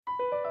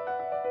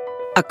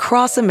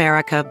Across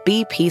America,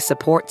 BP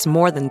supports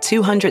more than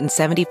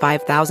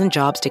 275,000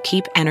 jobs to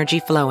keep energy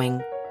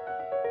flowing.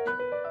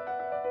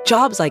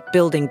 Jobs like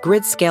building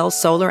grid-scale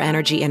solar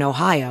energy in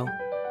Ohio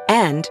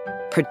and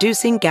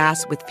producing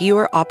gas with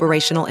fewer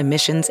operational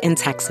emissions in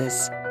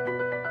Texas.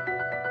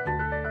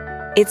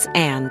 It's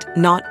and,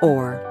 not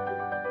or.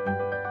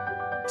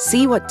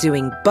 See what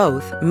doing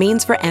both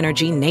means for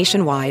energy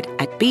nationwide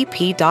at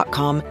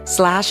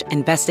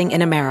bp.com/investing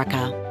in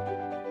America.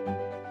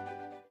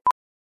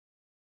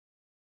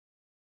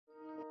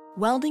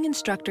 Welding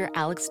instructor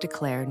Alex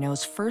DeClaire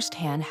knows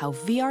firsthand how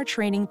VR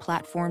training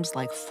platforms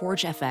like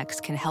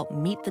ForgeFX can help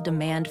meet the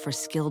demand for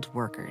skilled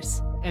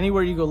workers.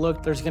 Anywhere you go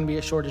look, there's going to be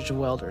a shortage of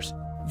welders.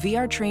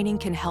 VR training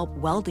can help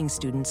welding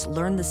students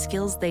learn the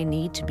skills they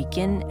need to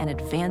begin and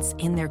advance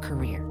in their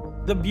career.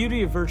 The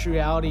beauty of virtual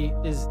reality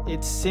is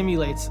it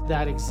simulates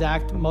that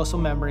exact muscle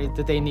memory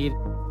that they need.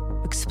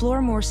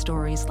 Explore more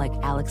stories like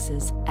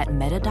Alex's at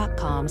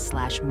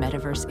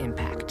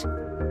meta.com/metaverseimpact.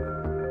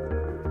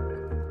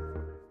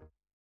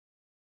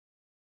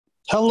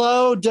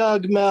 Hello,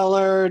 Doug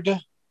Mellard.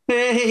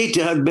 Hey,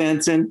 Doug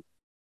Benson.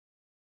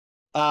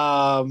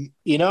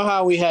 You know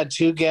how we had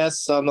two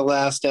guests on the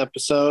last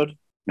episode?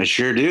 I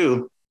sure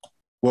do.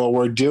 Well,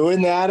 we're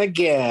doing that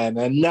again.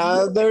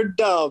 Another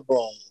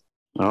double.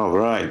 All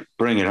right.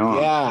 Bring it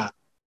on. Yeah.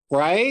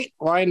 Right?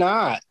 Why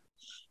not?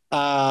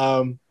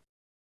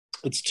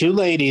 It's two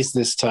ladies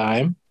this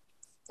time.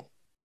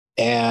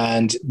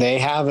 And they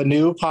have a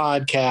new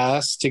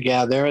podcast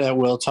together that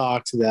we'll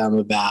talk to them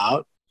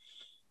about.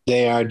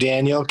 They are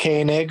Danielle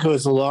Koenig, who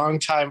is a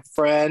longtime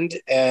friend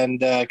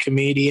and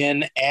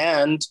comedian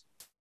and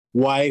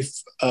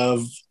wife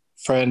of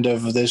friend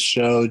of this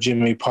show,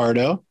 Jimmy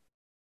Pardo.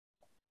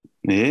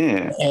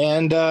 Yeah.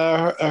 And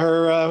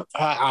her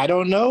I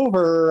don't know,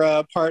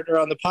 her partner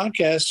on the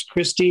podcast,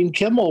 Christine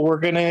Kimmel. We're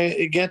going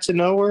to get to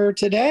know her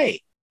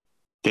today.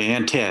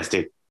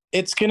 Fantastic.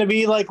 It's going to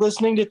be like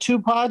listening to two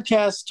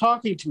podcasts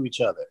talking to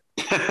each other.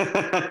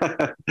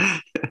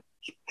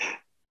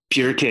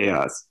 Pure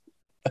chaos.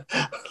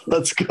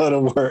 Let's go to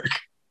work.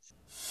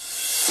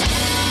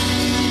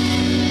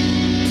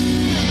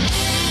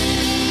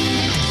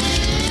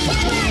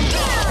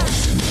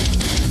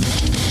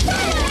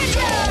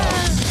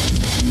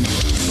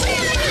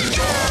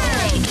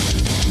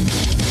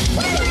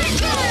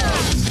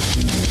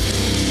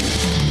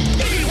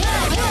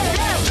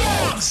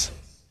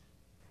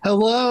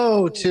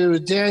 Hello to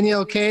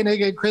Danielle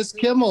Koenig and Chris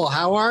Kimmel.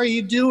 How are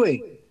you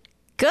doing?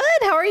 Good.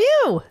 How are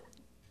you?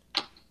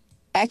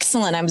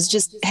 Excellent. I was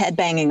just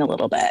headbanging a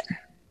little bit.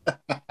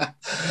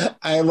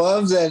 I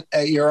love that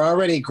you're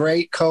already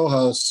great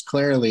co-hosts,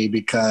 clearly,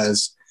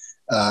 because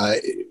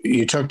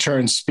you took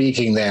turns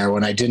speaking there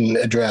when I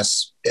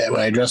addressed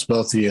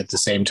both of you at the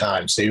same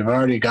time. So you've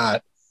already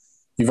got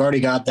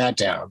that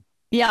down.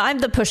 Yeah, I'm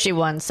the pushy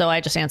one, so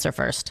I just answer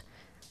first.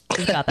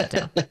 You've got that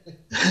down.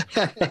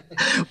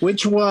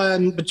 Which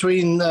one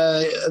between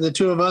the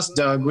two of us,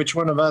 Doug? Which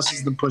one of us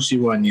is the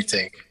pushy one, you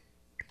think?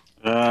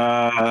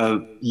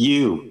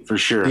 You for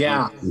sure.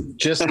 Yeah,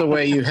 just the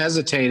way you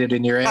hesitated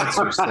in your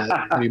answers,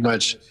 that pretty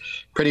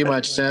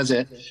much says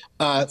it.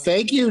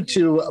 Thank you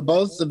to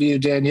both of you,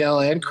 Danielle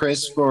and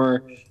Chris,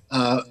 for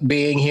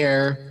being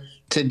here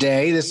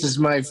today. This is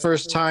my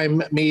first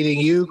time meeting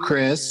you,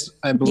 Chris,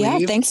 I believe. Yeah,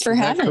 thanks for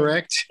having me.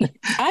 Correct?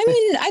 I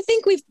mean, I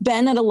think we've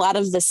been at a lot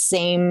of the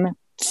same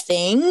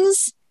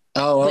things.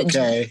 Oh,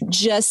 okay.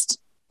 Just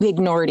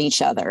ignored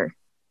each other.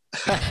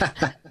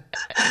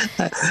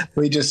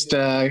 We just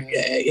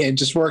it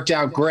just worked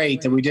out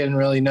great that we didn't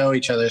really know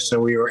each other,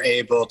 so we were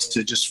able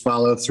to just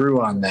follow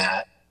through on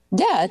that.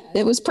 Yeah,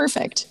 it was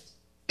perfect.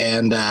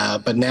 And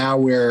but now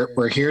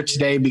we're here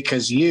today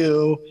because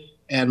you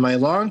and my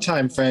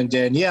longtime friend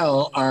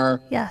Danielle are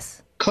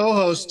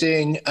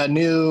co-hosting a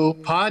new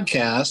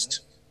podcast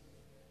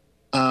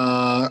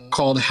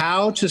called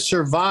How to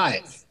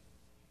Survive.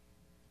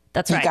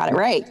 That's right. You got it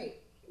right.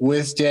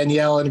 With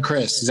Danielle and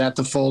Chris. Is that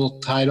the full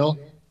title?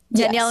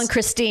 Danielle and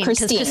Christine, because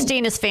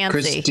Christine is fancy.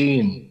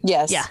 Christine.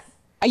 Yes. Yeah.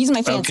 I use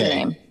my fancy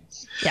name.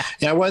 Yeah.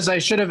 Yeah, I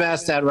should have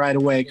asked that right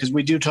away because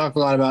we do talk a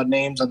lot about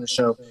names on the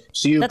show.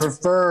 So you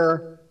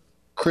prefer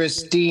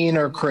Christine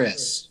or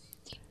Chris?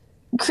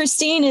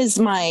 Christine is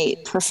my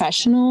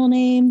professional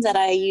name that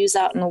I use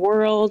out in the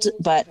world,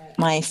 but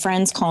my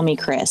friends call me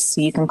Chris. So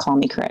you can call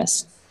me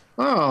Chris.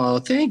 Oh,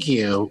 thank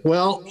you.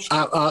 Well,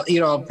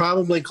 I'll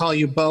probably call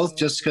you both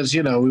just because,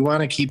 we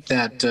want to keep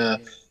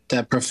that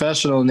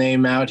professional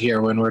name out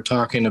here when we're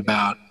talking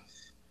about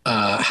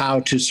how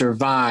to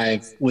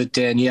survive with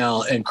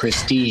Danielle and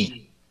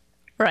Christine.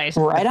 Right.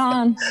 Right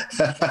on.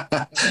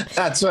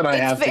 That's when I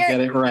have to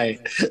get it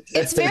right.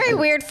 It's very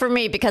weird for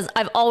me because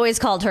I've always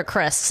called her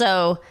Chris.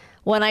 So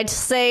when I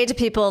say to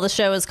people the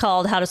show is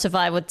called How to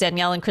Survive with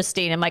Danielle and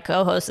Christine and my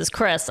co-host is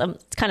Chris,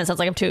 it kind of sounds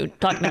like I'm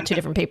talking about two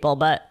different people,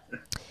 but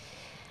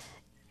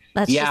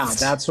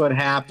that's what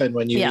happened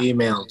when you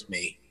emailed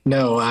me.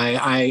 No,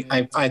 I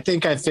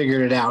think I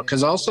figured it out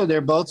because also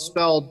they're both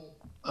spelled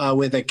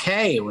with a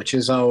K, which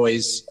is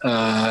always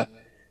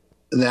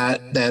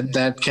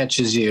that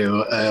catches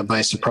you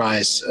by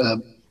surprise.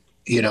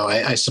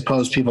 I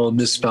suppose people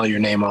misspell your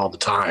name all the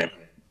time.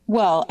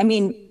 Well, I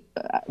mean,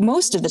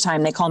 most of the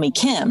time they call me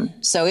Kim,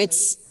 so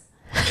it's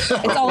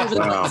all over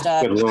the place.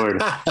 Good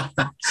Lord.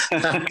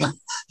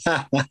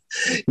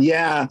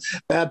 Yeah,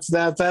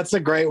 that's a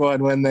great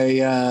one when they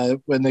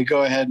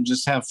go ahead and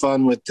just have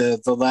fun with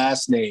the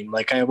last name.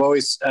 Like I'm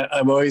always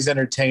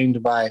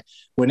entertained by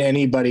when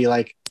anybody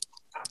like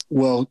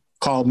will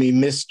call me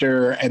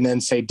Mr. and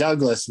then say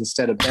Douglas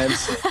instead of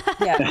Benson.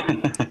 Yeah,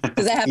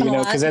 because that happened a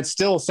lot. Because that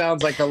still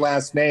sounds like a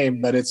last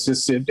name, but it's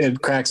just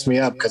it cracks me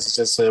up because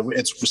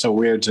it's so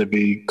weird to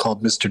be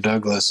called Mr.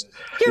 Douglas.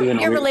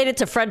 You're related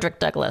to Frederick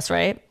Douglass,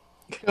 right?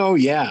 Oh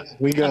yeah,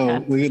 we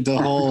the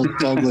whole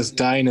Douglas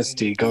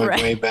dynasty going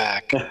way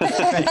back.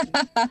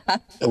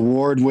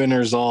 Award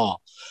winners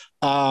all.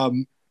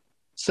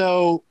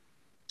 So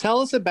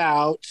tell us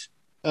about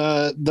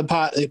the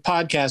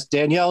podcast,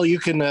 Danielle. You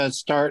can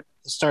start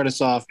us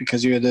off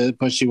because you're the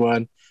pushy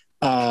one.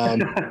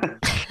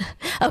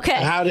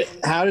 Okay.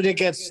 How did it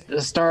get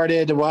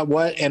started?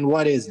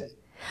 What is it?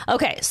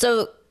 Okay,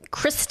 so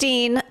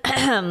Christine,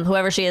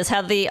 whoever she is,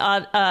 had the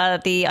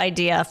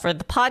idea for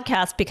the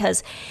podcast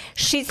because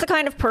she's the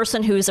kind of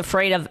person who's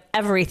afraid of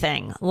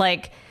everything,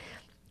 like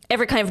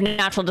every kind of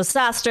natural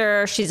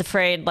disaster. She's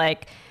afraid,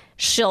 like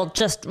she'll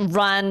just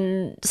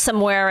run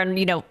somewhere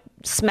and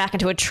smack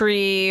into a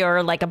tree,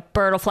 or like a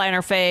bird will fly in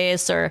her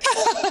face, or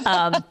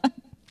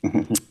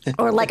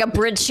or like a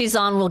bridge she's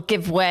on will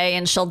give way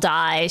and she'll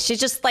die. She's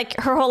just like,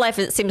 her whole life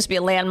it seems to be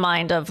a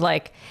landmine of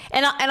like,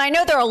 and I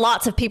know there are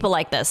lots of people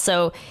like this.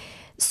 So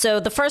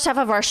the first half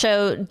of our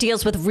show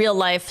deals with real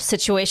life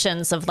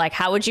situations of like,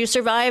 how would you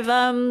survive,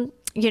 a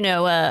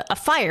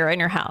fire in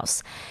your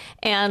house?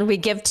 And we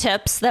give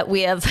tips that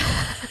we have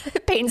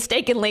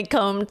painstakingly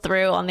combed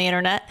through on the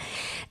internet.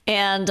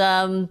 And,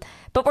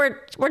 but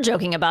we're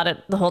joking about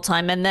it the whole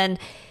time. And then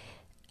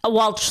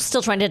while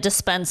still trying to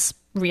dispense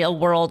real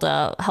world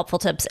helpful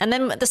tips. And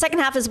then the second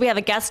half is we have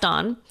a guest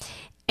on,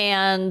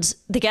 and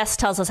the guest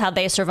tells us how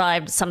they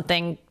survived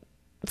something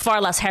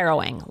far less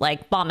harrowing,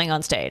 like bombing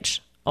on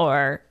stage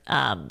or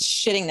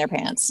shitting their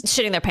pants.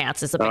 Shitting their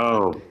pants is a big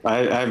one.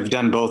 I've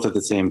done both at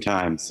the same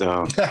time.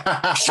 So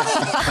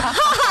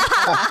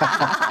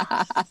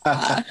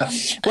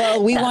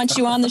well, we want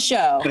you on the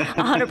show.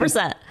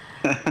 100%.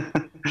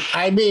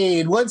 I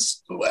mean,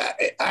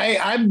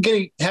 I'm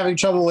having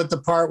trouble with the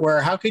part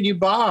where how could you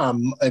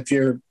bomb if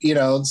you're,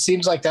 it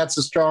seems like that's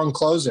a strong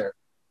closer.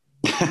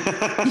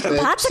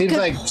 Seems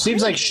like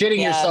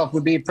shitting yourself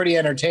would be pretty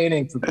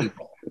entertaining for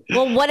people.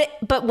 Well,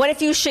 what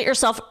if you shit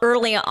yourself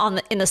early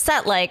in the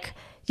set, like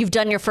you've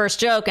done your first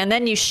joke and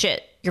then you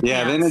shit your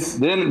pants?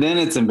 then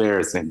it's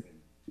embarrassing.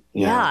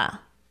 Yeah.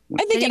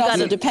 I think it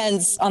also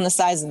depends on the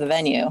size of the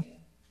venue.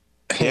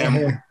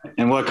 Yeah.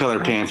 And what color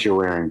pants you're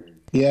wearing.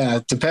 Yeah,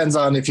 it depends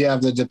on if you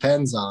have the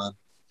depends on.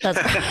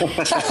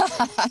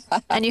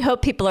 And you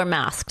hope people are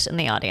masked in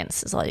the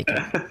audience is all you can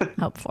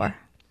hope for.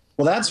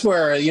 Well, that's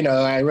where,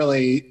 I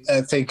really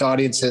think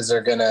audiences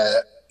are going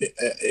to,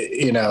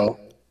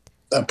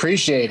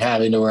 appreciate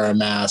having to wear a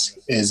mask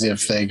is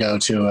if they go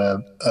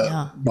to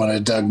one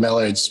of Doug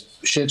Millard's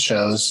shit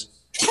shows.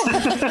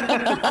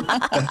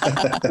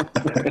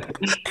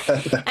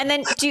 And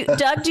then,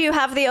 Doug, do you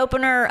have the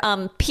opener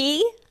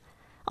pee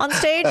on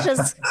stage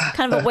as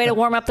kind of a way to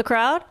warm up the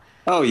crowd?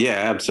 Oh yeah,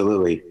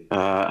 absolutely.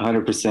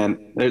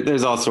 100%.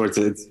 There's all sorts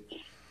of, it's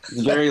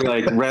very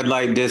like red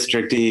light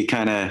district-y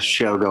kind of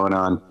show going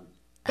on.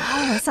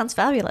 Oh, that sounds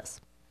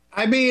fabulous.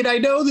 I mean, I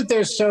know that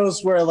there's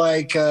shows where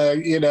like,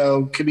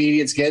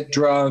 comedians get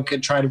drunk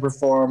and try to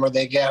perform, or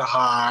they get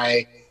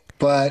high,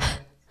 but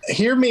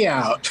hear me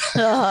out.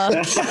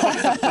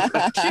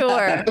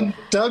 Sure.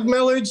 Doug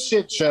Millard's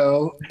shit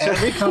show,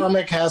 every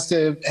comic has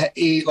to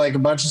eat like a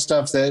bunch of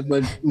stuff that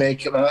would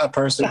make a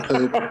person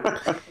poop.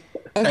 Okay.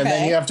 And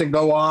then you have to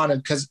go on,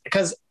 and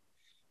because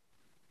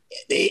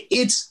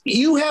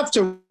you have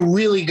to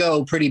really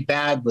go pretty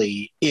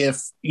badly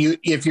if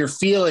you're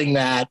feeling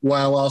that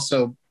while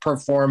also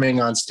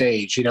performing on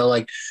stage.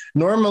 Like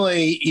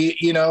normally,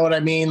 you know what I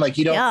mean? Like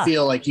you don't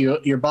feel like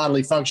your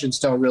bodily functions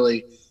don't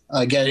really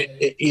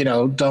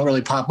don't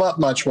really pop up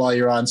much while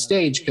you're on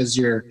stage because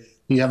you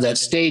have that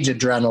stage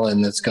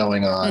adrenaline that's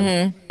going on.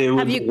 Mm-hmm. It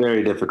would be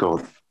very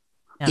difficult.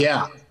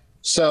 Yeah.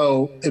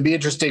 So it'd be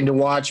interesting to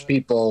watch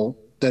people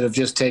that have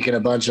just taken a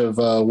bunch of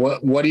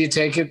what do you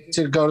take it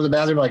to go to the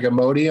bathroom, like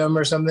Imodium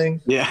or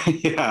something? Yeah,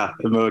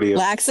 Imodium.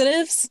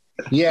 Laxatives?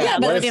 Yeah.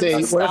 What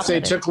if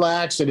they took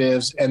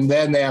laxatives and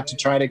then they have to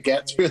try to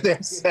get through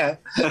their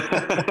set? All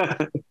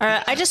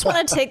right, I just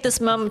want to take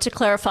this moment to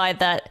clarify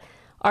that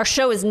our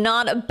show is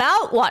not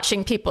about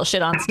watching people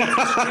shit on stage.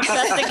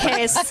 Just in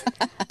case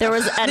there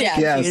was any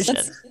confusion.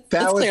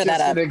 That was just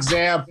an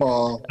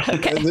example.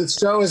 Okay. The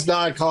show is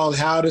not called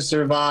How to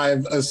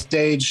Survive a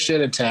Stage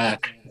Shit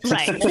Attack.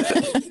 Right.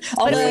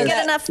 But if we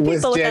get enough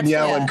people with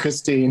Danielle and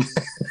Christine.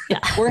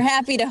 We're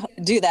happy to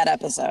do that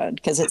episode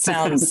because it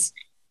sounds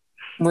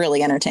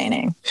really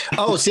entertaining.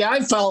 Oh, see, I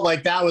felt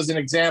like that was an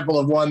example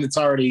of one that's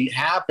already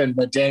happened,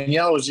 but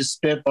Danielle was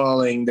just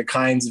spitballing the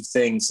kinds of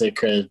things that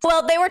could.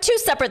 Well, they were two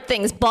separate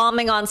things: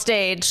 bombing on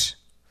stage,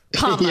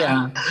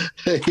 comma,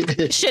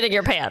 shitting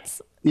your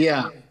pants.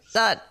 Yeah.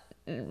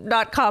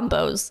 Not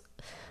combos.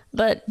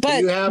 But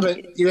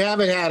you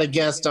haven't had a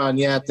guest on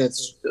yet that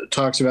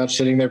talks about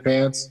shitting their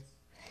pants?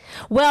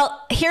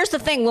 Well, here's the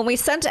thing. When we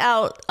sent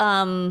out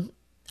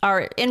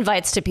our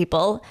invites to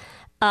people,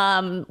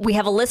 we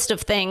have a list of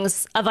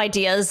things, of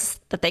ideas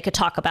that they could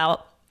talk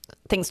about,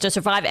 things to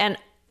survive. And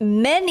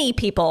many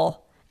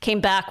people came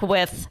back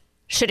with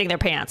shitting their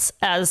pants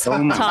as a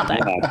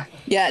topic.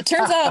 Yeah, it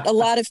turns out a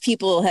lot of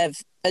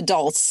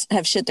adults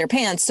have shit their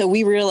pants. So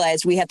we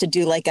realized we have to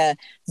do like a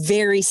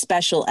very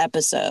special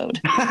episode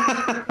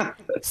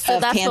so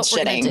of that's pants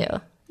what we're shitting. going to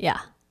do. Yeah.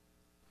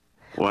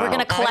 Wow. We're going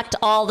to collect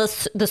all the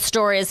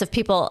stories of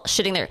people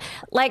shitting their...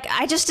 Like,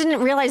 I just didn't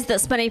realize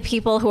this many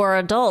people who are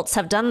adults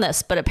have done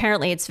this, but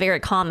apparently it's very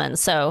common.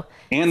 So...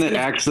 And that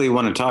actually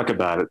want to talk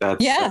about it.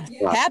 That's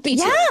happy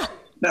to.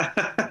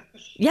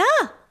 Yeah.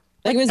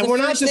 Like it was the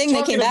first thing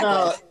they came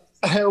back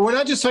with. We're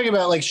not just talking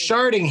about like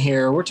sharding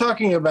here. We're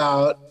talking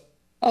about...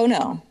 Oh,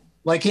 no.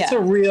 Like it's a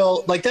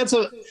real, like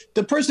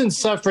the person's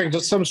suffering to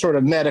some sort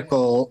of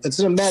it's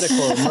a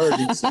medical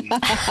emergency,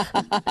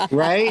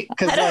 right?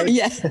 Because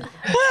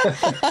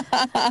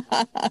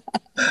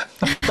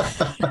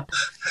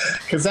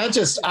that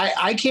just,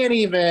 I can't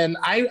even,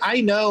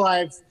 I know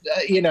I've,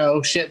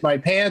 shit my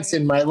pants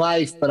in my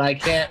life, but I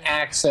can't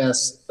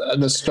access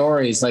the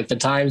stories. Like the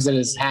times that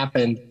it's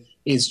happened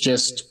is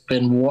just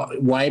been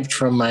wiped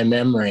from my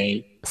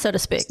memory. So to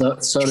speak. So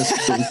to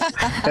speak.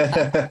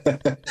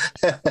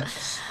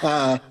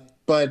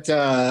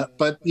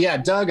 But yeah,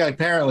 Doug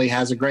apparently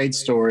has a great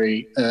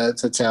story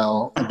to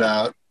tell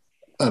about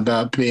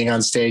being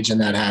on stage and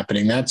that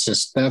happening. That's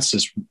just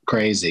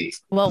crazy.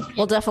 Well,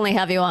 we'll definitely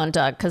have you on,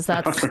 Doug, because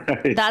that's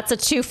a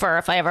twofer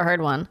if I ever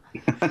heard one.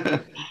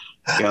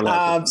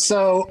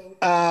 So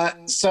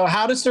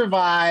How to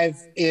Survive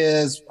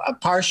is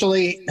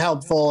partially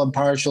helpful and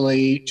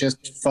partially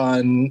just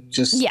fun.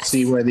 Just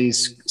see where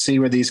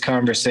these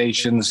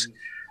conversations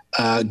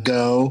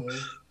go.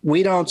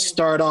 We don't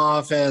start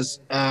off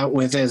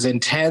with as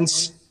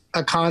intense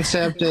a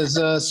concept as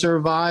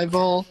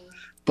survival,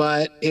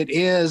 but it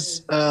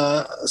is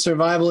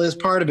survival is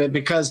part of it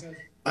because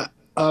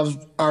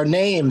of our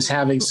names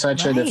having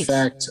such an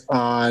effect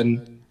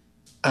on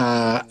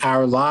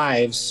our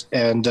lives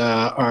and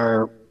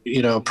our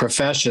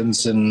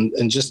professions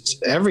and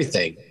just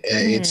everything.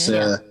 It's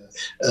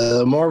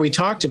the more we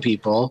talk to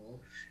people,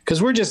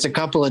 because we're just a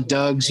couple of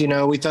Dougs,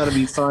 we thought it'd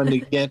be fun to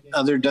get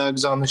other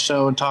Dougs on the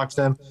show and talk to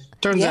them.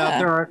 Turns out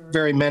there aren't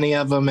very many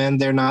of them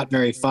and they're not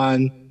very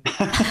fun.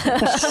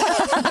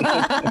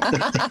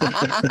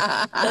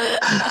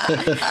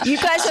 You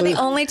guys are the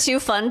only two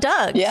fun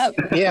Dougs. Yep.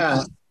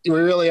 Yeah. We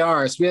really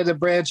are. So we had to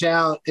branch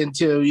out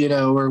into,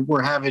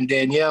 we're having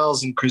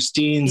Danielle's and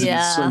Christine's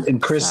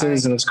and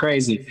Chris's, and it's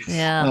crazy.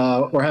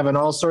 Yeah. We're having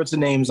all sorts of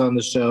names on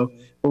the show.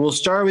 But we'll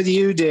start with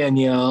you,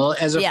 Danielle,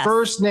 as a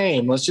first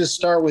name. Let's just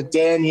start with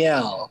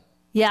Danielle.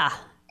 Yeah.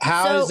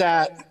 How is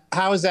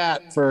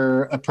that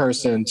for a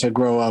person to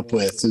grow up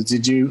with?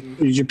 Did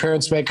your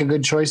parents make a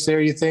good choice there,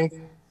 you think?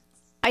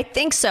 I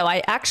think so.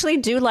 I actually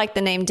do like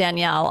the name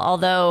Danielle,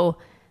 although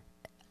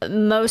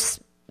most,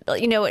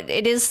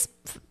 it is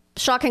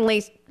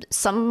shockingly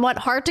somewhat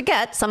hard to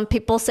get. Some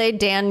people say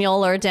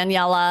Daniel or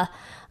Daniela.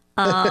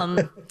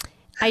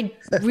 I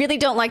really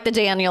don't like the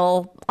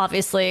Daniel,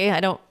 obviously. I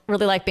don't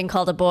really like being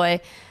called a boy.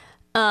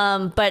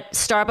 But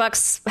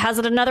Starbucks has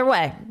it another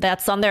way.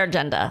 That's on their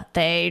agenda.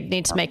 They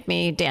need to make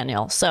me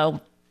Daniel.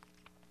 So,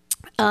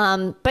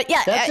 but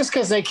yeah. That's just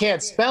because they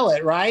can't spell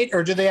it, right?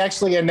 Or do they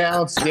actually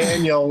announce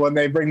Daniel when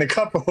they bring the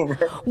cup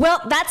over?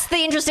 Well, that's the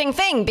interesting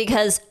thing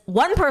because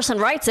one person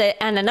writes it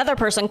and another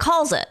person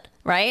calls it.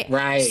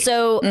 Right.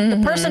 So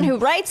the person who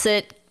writes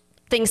it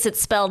thinks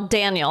it's spelled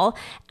Daniel,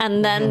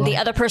 and then the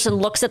other person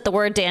looks at the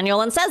word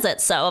Daniel and says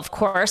it. So of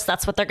course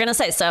that's what they're going to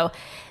say. So,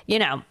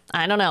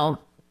 I don't know,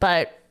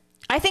 but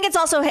I think it's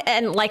also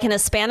like an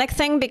Hispanic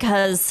thing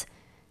because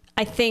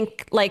I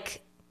think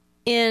like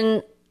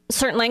in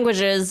certain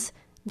languages,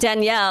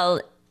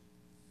 Danielle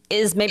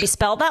is maybe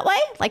spelled that way,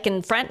 like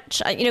in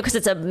French, because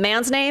it's a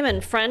man's name in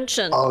French.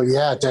 And oh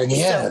yeah,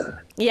 Danielle. So,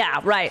 yeah,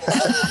 right.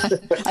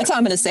 That's how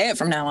I'm going to say it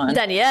from now on.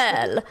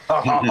 Danielle.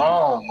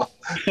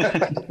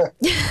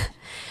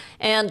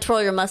 And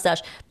twirl your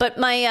mustache. But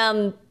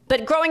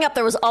but growing up,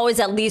 there was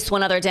always at least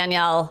one other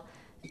Danielle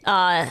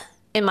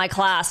in my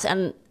class,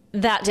 and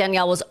that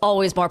Danielle was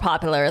always more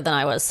popular than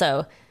I was.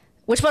 So,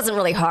 which wasn't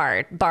really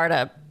hard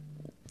bar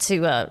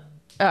to a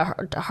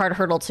hard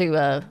hurdle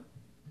to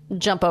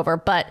jump over.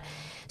 But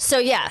so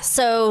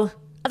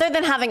other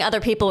than having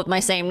other people with my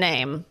same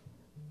name,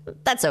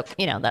 that's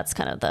okay. That's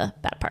kind of the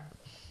bad part.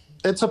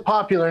 It's a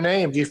popular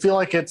name. Do you feel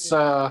like it's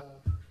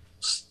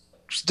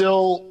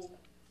still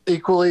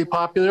equally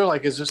popular?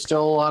 Like, is there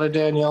still a lot of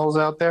Danielles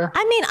out there?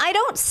 I mean,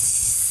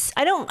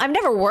 I've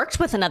never worked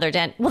with another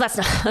Dan. Well, that's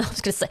not what I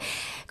was going to say.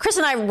 Chris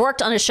and I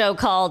worked on a show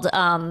called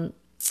The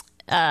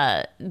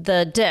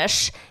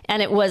Dish,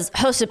 and it was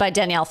hosted by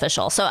Danielle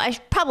Fishel. So I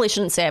probably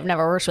shouldn't say I've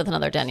never worked with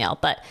another Danielle,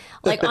 but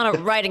like on a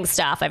writing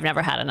staff, I've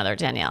never had another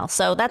Danielle.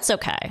 So that's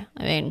okay.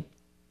 I mean,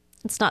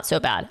 it's not so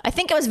bad. I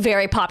think it was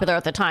very popular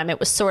at the time. It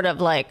was sort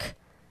of like,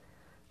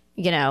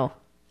 you know,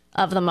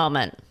 of the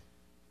moment.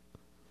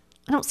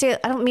 I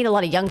don't meet a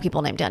lot of young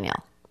people named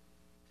Danielle.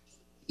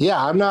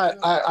 Yeah, I'm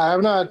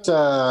not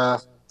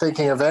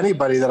thinking of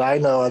anybody that I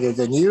know other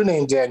than you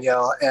named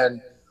Danielle.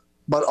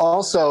 But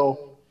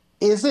also,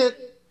 is it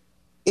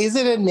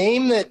a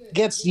name that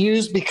gets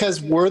used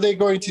because were they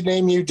going to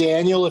name you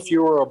Daniel if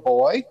you were a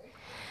boy?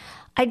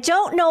 I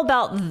don't know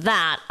about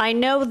that. I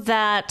know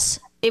that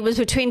it was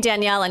between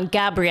Danielle and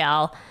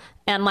Gabrielle,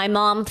 and my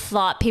mom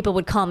thought people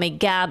would call me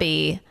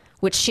Gabby,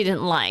 which she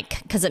didn't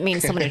like because it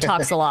means someone who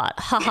talks a lot.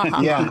 Ha ha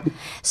ha. Yeah.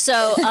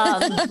 So,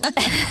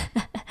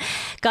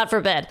 God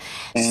forbid.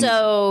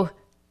 So,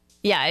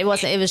 yeah, it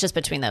was just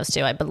between those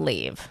two, I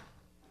believe.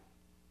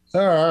 Oh,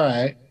 all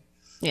right.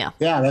 Yeah.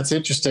 Yeah, that's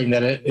interesting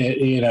that it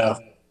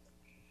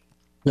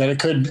that it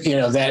could,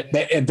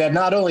 that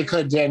not only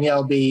could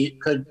Danielle they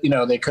could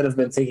have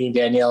been thinking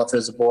Danielle if it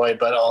was a boy,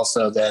 but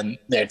also then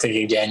they're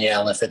thinking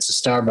Danielle if it's a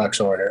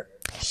Starbucks order.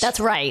 That's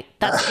right.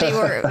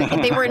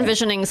 They were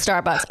envisioning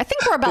Starbucks. I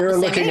think we're about They were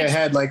the same looking age.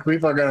 ahead like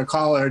people are going to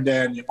call her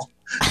Daniel.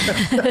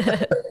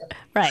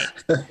 Right.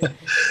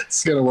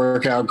 It's going to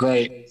work out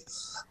great.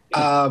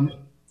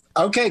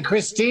 Okay,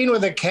 Christine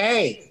with a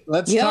K.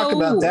 Let's talk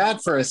about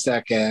that for a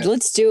second.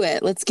 Let's do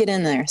it. Let's get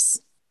in there.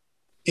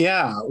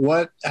 Yeah.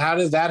 How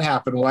did that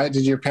happen? Why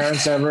did your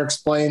parents ever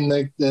explain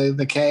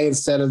the K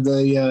instead of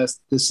the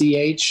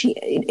CH?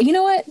 You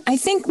know what? I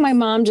think my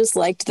mom just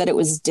liked that it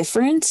was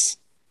different.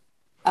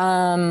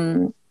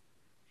 I've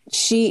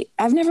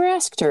never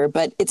asked her,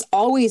 but it's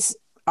always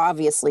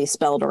obviously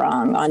spelled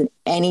wrong on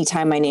any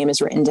time my name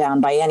is written down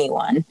by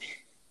anyone.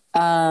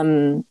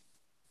 And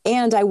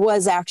I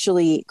was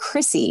actually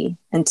Chrissy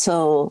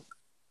until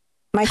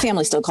my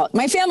family still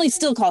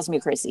calls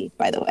me Chrissy,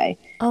 by the way.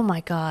 Oh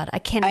my God. I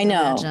can't even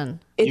imagine.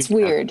 It's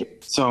weird.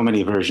 So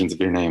many versions of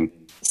your name.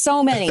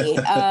 So many.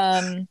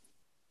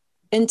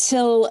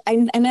 Until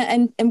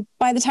and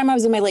by the time I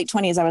was in my late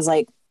 20s, I was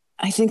like,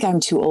 I think I'm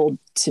too old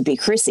to be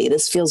Chrissy.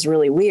 This feels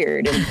really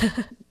weird.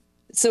 And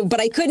but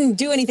I couldn't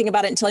do anything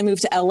about it until I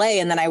moved to LA.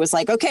 And then I was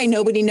like, okay,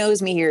 nobody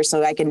knows me here,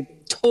 so I can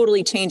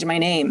totally change my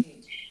name.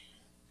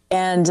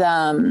 And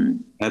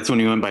that's when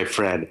you went by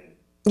Fred.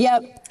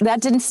 Yep,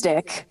 that didn't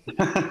stick.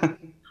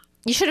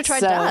 You should have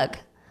tried Doug.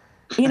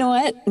 You know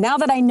what? Now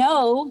that I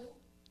know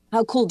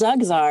how cool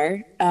Dougs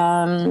are,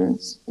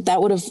 that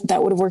would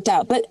have worked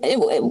out. But it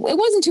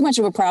wasn't too much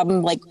of a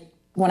problem. Like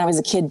when I was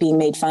a kid being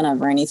made fun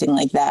of or anything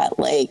like that.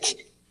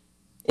 Like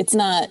it's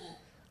not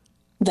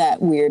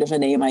that weird of a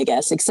name, I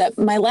guess, except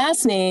my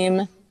last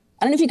name. I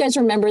don't know if you guys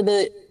remember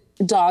the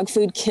dog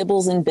food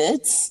Kibbles and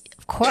Bits.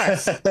 Of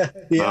course.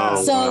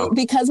 Yeah.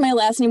 Because my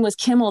last name was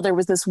Kimmel, there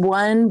was this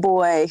one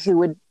boy who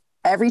would,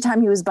 every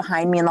time he was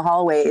behind me in the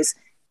hallways,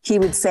 he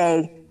would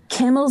say,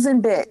 Kimmels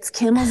and Bits,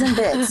 Kimmels and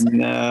Bits.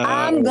 No.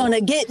 I'm going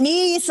to get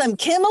me some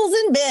Kimmels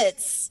and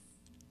Bits.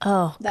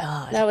 Oh,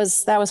 God. That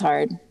was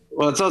hard.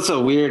 Well, it's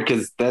also weird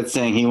because that's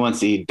saying he wants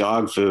to eat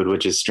dog food,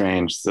 which is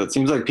strange. So it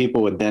seems like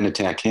people would then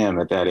attack him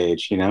at that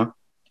age, you know?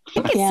 I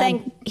think it's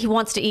saying he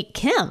wants to eat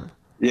Kim.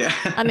 Yeah.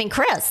 I mean,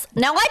 Chris.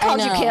 Now I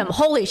called you Kim.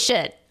 Holy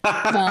shit.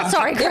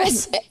 Sorry,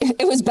 Chris.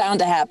 It was bound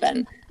to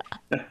happen.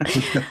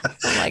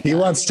 He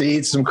wants to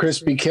eat some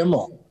crispy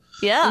Kimmel.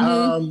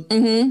 Yeah.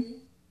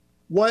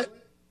 What?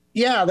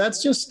 Yeah,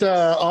 that's just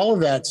all of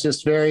that's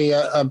just very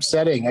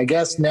upsetting. I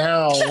guess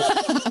now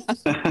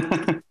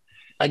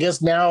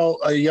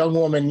a young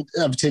woman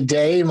of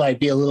today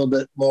might be a little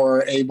bit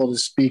more able to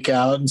speak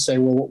out and say,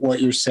 well, what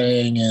you're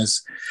saying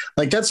is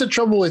like, that's the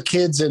trouble with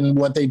kids and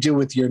what they do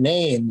with your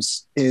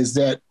names is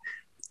that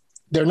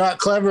they're not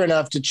clever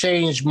enough to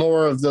change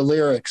more of the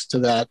lyrics to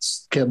that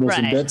Kibbles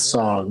and Bits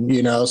song,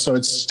 you know? So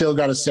it's still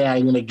got to say,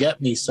 I'm going to get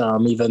me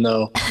some, even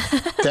though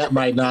that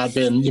might not have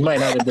been, you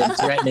might not have been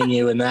threatening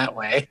you in that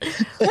way.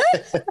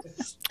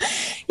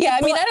 Yeah.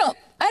 I mean,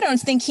 I don't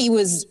think he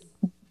was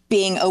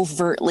being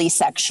overtly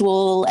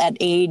sexual at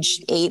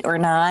age 8 or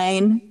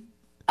 9.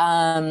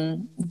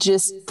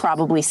 Just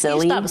probably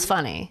silly. That was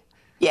funny.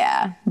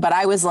 Yeah. But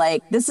I was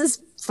like, this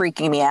is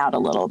freaking me out a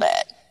little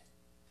bit.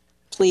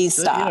 Please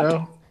stop. You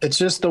know, it's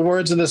just the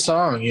words of the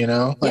song, you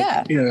know? Like,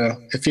 yeah. You know,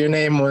 if your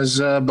name was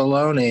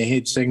Baloney,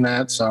 he'd sing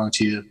that song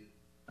to you.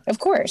 Of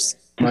course.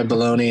 My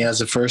Baloney has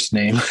a first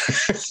name.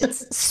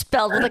 It's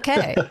spelled with a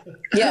K.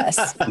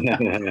 Yes.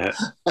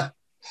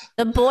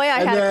 The boy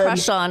I had a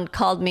crush on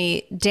called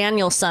me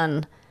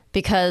Danielson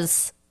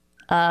because,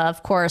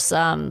 of course,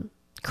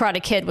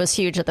 Karate Kid was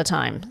huge at the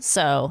time.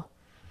 So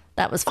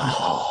that was fun.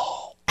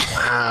 Oh,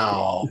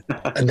 wow.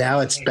 And now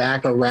it's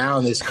back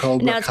around. This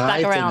Cobra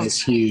Kai thing is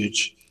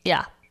huge.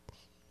 Yeah.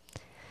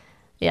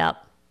 Yep.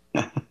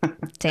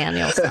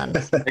 Danielson.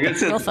 I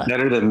guess it's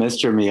better than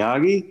Mr.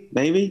 Miyagi,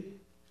 maybe?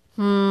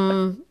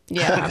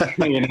 Yeah,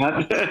 You're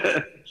not.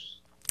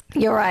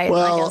 you're right.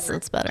 Well, I guess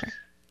it's better.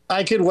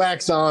 I could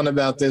wax on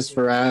about this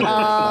forever.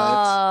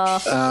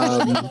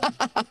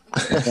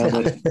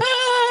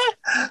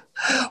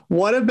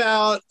 What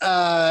about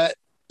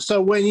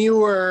so when you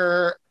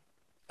were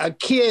a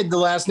kid, the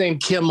last name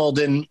Kimmel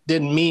didn't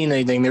mean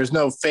anything. There's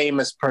no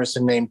famous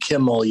person named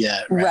Kimmel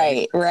yet,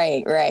 right?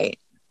 Right.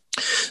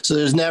 So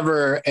there's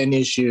never an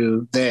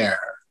issue there.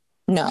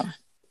 No.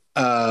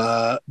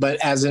 But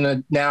as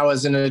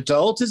an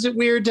adult, is it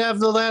weird to have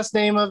the last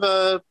name of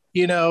a,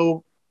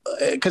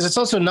 because it's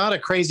also not a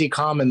crazy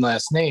common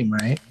last name,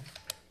 right?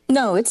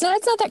 No, it's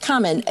not that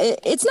common.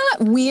 It's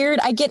not weird.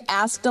 I get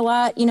asked a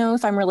lot,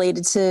 if I'm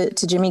related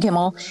to Jimmy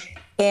Kimmel,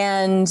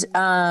 and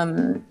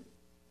I'm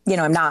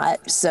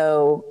not,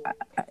 so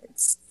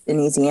it's an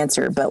easy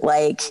answer, but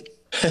because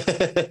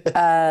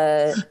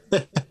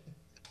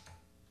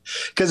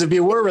if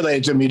you were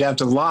related to him, you'd have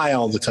to lie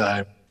all the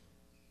time.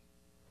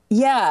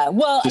 Yeah,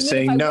 well, just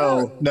saying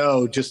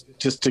no,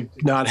 just to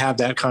not have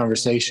that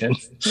conversation.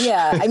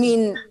 Yeah, I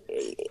mean,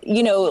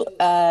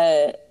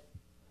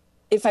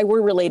 if I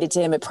were related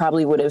to him, it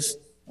probably would have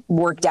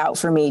worked out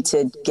for me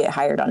to get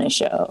hired on his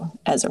show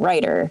as a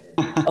writer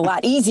a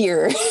lot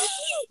easier.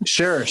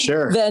 Sure.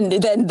 than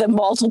the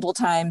multiple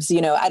times.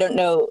 I don't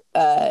know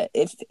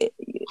if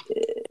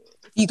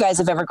you guys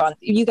have ever gone.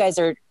 You guys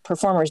are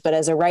performers, but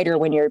as a writer,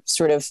 when you're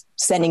sort of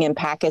sending in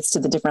packets to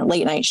the different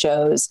late night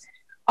shows,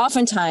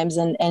 oftentimes,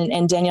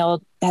 and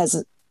Danielle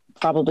has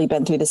probably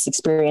been through this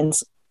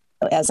experience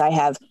as I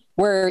have,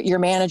 where your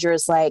manager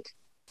is like,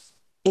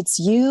 it's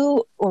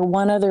you or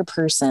one other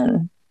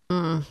person.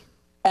 Mm.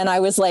 And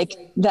I was like,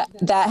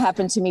 that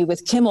happened to me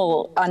with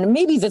Kimmel on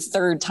maybe the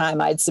third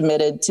time I'd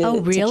submitted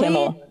to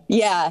Kimmel.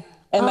 Yeah.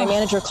 And my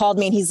manager called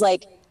me and he's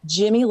like,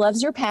 Jimmy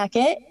loves your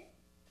packet,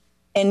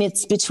 and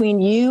it's between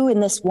you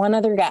and this one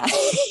other guy.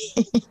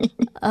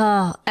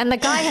 And the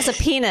guy has a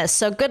penis,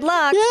 so good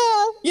luck.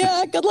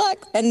 Yeah, good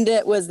luck. And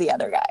it was the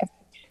other guy.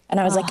 And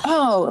I was like,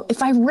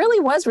 if I really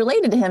was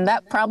related to him,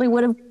 that probably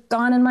would have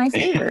gone in my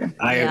favor.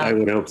 I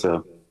would hope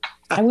so.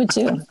 I would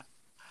too.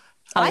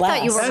 I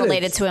thought you were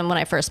related to him when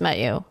I first met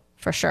you,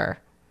 for sure.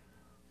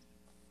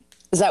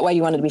 Is that why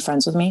you wanted to be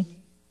friends with me?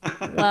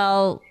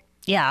 Well,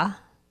 yeah.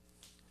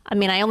 I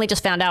mean, I only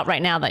just found out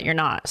right now that you're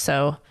not,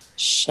 so...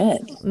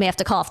 Shit. May have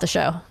to call off the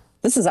show.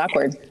 This is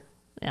awkward.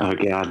 Yeah. Oh,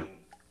 God.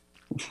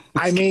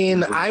 I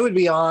mean, I would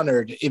be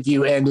honored if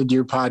you ended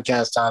your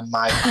podcast on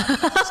my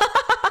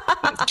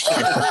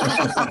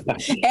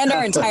and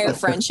our entire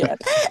friendship.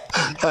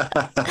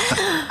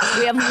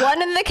 We have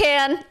one in the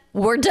can.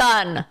 We're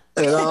done.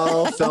 It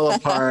all fell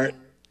apart.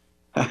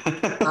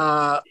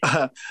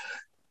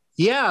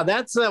 Yeah,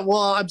 that's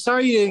well, I'm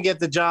sorry you didn't get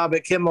the job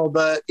at Kimmel,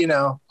 but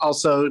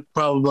also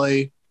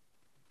probably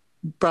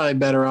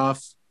better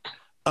off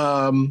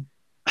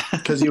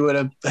because you would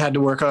have had to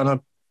work on a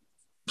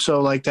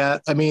show like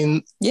that. I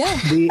mean, yeah,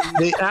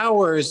 the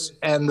hours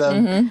and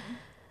the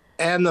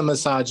and the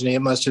misogyny,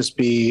 it must just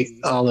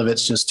be, all of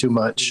it's just too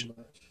much.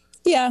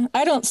 Yeah,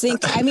 I don't think,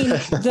 I mean,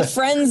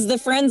 the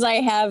friends I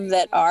have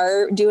that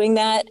are doing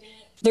that,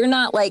 they're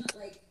not like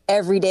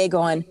every day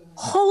going,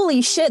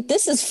 holy shit,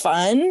 this is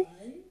fun.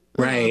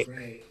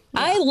 Right.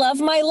 I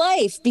love my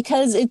life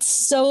because it's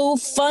so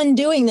fun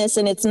doing this,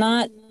 and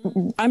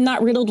I'm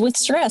not riddled with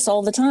stress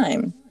all the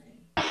time.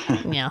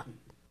 Yeah.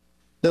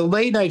 The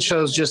late night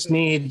shows just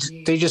need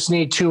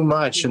too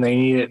much, and they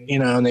need it,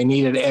 and they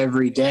need it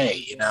every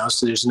day,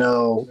 so there's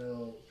no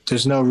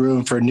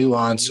room for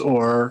nuance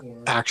or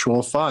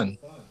actual fun.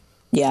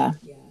 Yeah.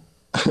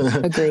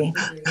 Agree.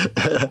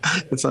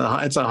 It's a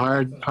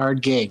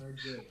hard gig.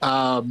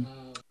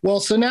 Well,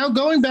 so now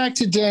going back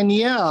to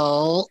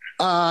Danielle,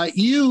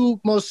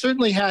 you most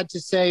certainly had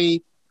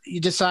to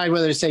decide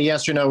whether to say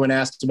yes or no when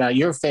asked about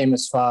your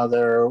famous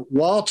father,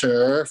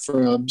 Walter,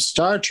 from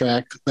Star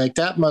Trek. Like,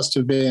 that must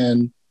have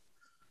been,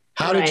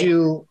 how did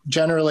you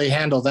generally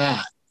handle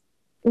that?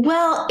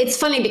 Well, it's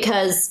funny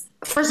because,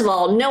 first of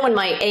all, no one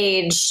my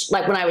age,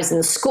 like when I was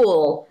in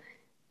school,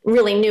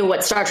 really knew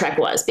what Star Trek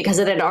was because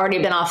it had already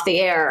been off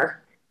the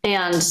air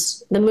and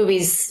the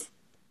movies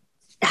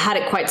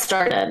hadn't quite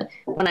started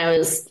when I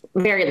was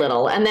very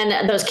little. And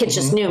then those kids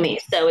just knew me.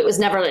 So it was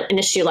never an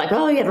issue like,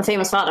 oh, you have a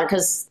famous father,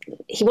 because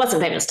he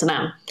wasn't famous to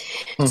them.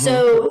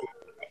 So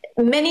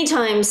many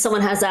times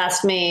someone has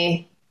asked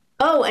me,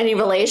 oh, any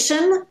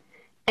relation?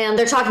 And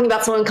they're talking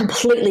about someone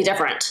completely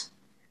different.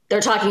 They're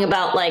talking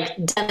about like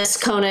Dennis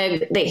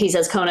Koenig, he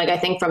says Koenig, I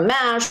think, from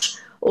MASH,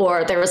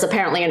 or there was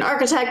apparently an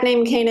architect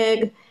named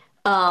Koenig.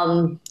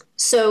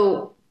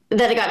 So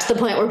then it got to the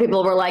point where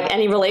people were like,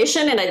 any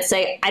relation? And I'd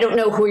say, I don't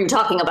know who you're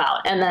talking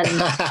about. And then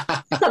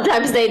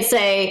sometimes they'd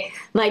say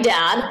my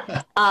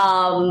dad.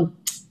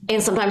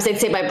 And sometimes they'd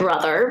say my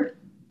brother,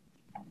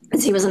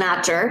 because he was an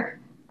actor.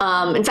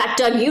 In fact,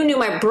 Doug, you knew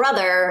my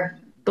brother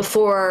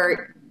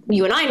before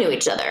you and I knew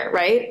each other,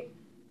 right?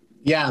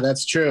 Yeah,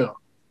 that's true.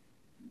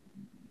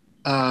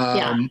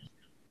 Yeah.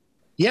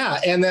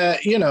 And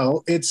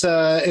it's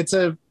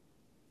a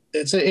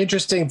it's an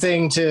interesting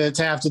thing to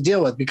have to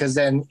deal with, because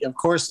then, of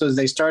course,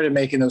 they started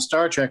making those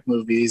Star Trek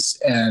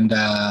movies, and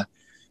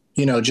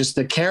just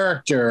the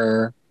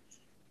character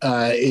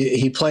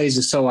he plays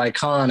is so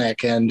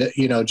iconic, and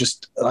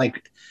just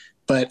like.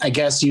 But I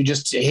guess you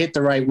just hit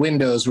the right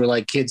windows where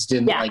like kids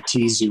didn't like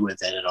tease you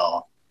with it at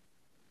all.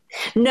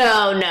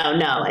 No.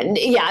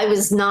 Yeah, I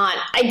was not.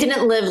 I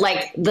didn't live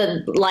like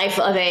the life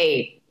of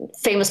a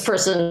famous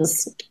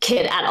person's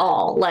kid at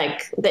all.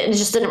 Like it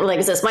just didn't really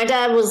exist. My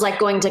dad was like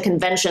going to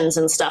conventions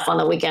and stuff on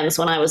the weekends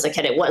when I was a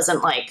kid. It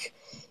wasn't like,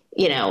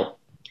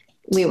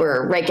 we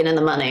were raking in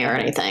the money or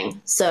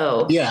anything.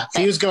 So yeah,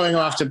 he was going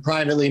off to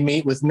privately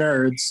meet with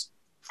nerds.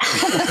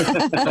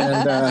 and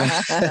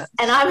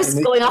I was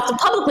going off to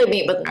publicly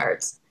meet with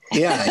nerds.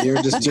 Yeah, you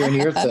were just doing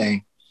your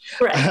thing.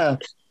 Right.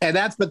 And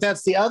that's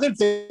the other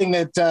thing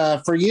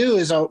that for you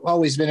has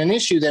always been an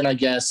issue then, I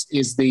guess,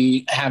 is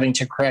the having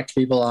to correct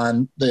people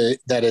on that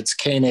it's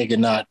Koenig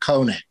and not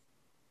Koenig.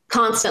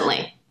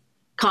 Constantly.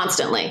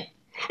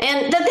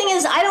 And the thing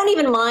is, I don't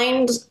even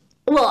mind.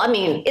 Well, I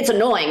mean, it's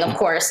annoying, of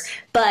course,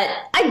 but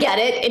I get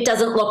it. It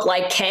doesn't look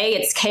like K.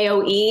 It's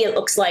K-O-E. It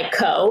looks like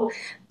Co.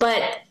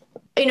 But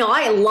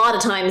I a lot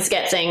of times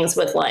get things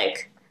with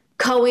like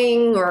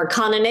Coing or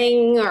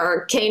Conaning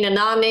or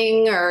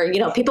Kanananing,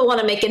 or, people want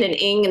to make it an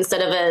ing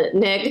instead of a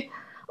nig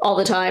all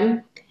the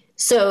time.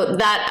 So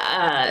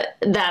that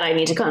I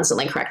need to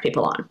constantly correct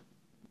people on.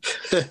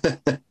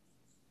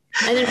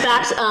 And in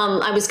fact,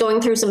 I was going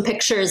through some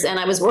pictures and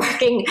I was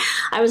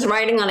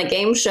writing on a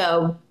game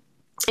show,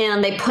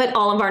 and they put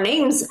all of our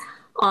names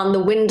on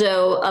the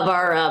window of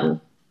our,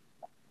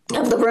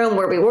 of the room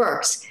where we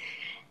worked.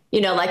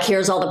 Like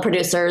here's all the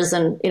producers,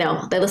 and,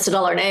 they listed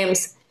all our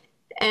names.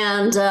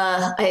 And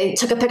I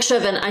took a picture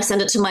of it and I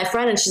sent it to my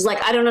friend, and she's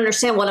like, I don't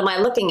understand. What am I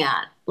looking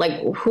at?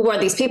 Like, who are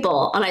these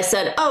people? And I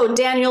said, oh,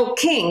 Daniel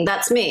King.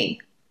 That's me.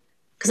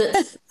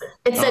 Because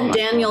it said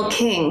Daniel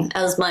King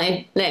as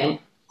my name.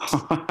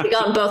 We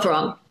got them both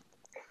wrong.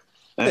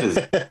 That is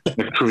a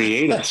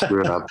creative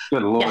screw up.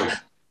 Good Lord.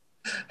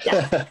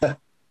 Yeah.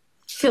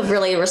 Feel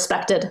really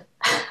respected.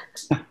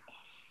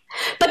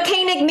 But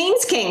Koenig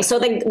means king, so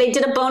they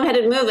did a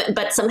boneheaded move,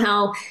 but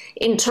somehow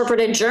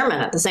interpreted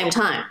German at the same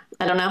time.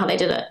 I don't know how they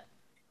did it.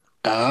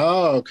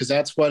 Oh, because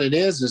that's what it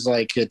is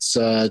like it's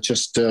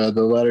just the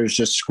letters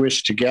just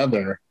squished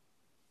together.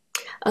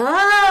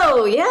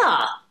 Oh,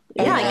 yeah.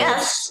 Yeah, I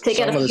guess. Take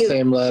some of the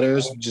same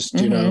letters, just,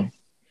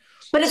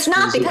 But it's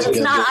not, because it's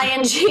not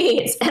ing,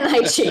 it's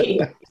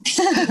nig.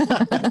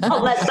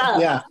 All messed up.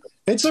 Yeah,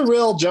 it's a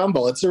real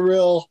jumble. It's a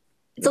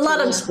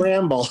lot of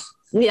scramble.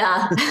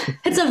 Yeah,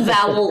 it's a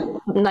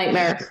vowel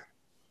nightmare.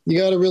 You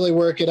got to really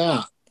work it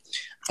out.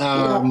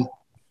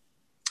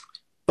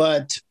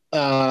 But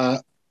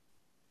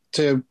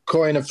to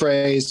coin a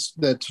phrase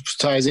that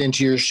ties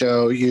into your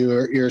show,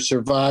 you're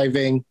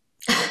surviving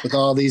with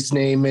all these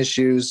name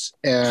issues,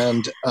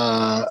 and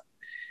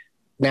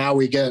now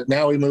we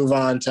move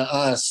on to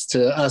us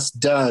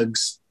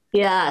Dougs.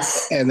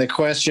 Yes. And the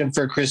question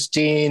for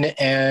Christine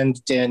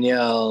and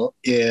Danielle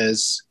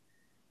is,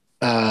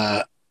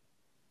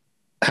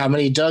 how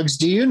many Dougs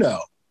do you know?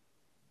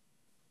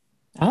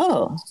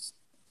 Oh,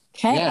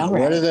 okay. Yeah. All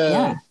right.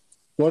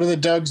 What are the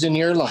Dougs in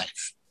your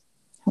life?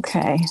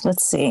 Okay,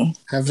 let's see.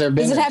 Have there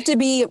been? Does it have to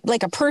be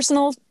like a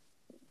personal,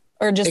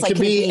 or just it could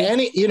be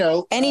any?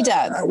 Any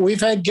Doug.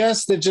 We've had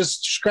guests that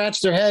just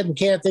scratch their head and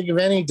can't think of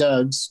any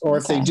Dougs, or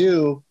if they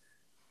do,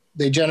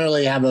 they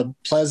generally have a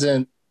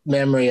pleasant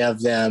memory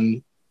of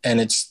them, and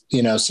it's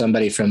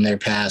somebody from their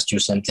past or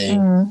something.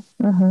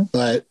 Mm-hmm.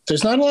 But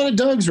there's not a lot of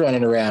Dougs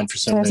running around for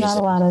some reason. There's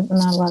not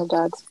a lot of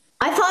Dougs.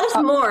 I thought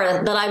of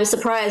more that I was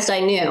surprised I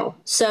knew.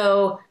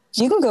 So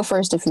you can go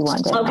first if you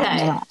want.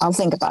 Okay. I'll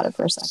think about it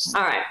for a second.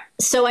 All right.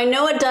 So I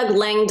know a Doug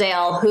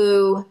Langdale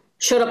who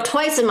showed up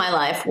twice in my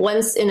life,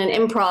 once in an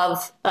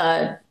improv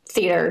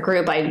theater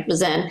group I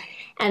was in,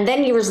 and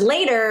then years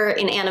later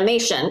in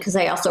animation, because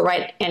I also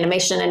write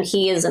animation, and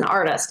he is an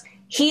artist.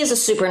 He is a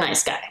super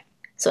nice guy.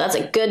 So that's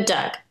a good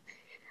Doug.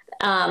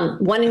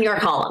 One in your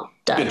column,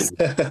 Doug.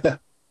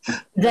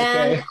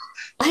 Then okay.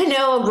 I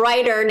know a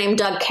writer named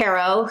Doug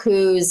Caro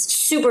who's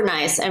super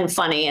nice and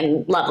funny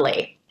and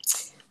lovely.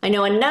 I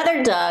know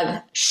another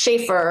Doug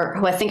Schaefer,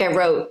 who I think I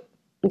wrote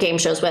game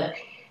shows with.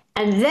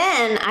 And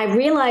then I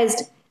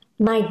realized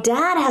my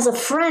dad has a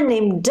friend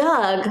named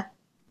Doug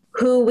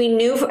who we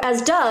knew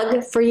as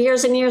Doug for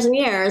years and years and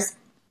years,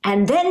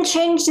 and then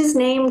changed his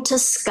name to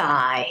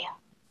Sky.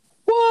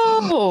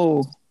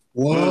 Whoa.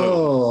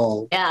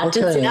 Whoa. Yeah,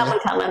 didn't see that one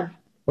coming.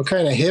 What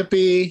kind of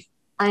hippie?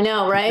 I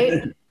know,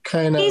 right?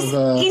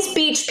 He's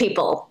beach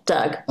people,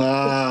 Doug.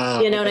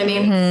 You know what I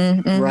mean?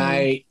 Mm-hmm.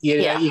 Right.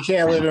 You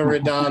can't live in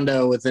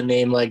Redondo with a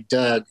name like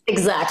Doug.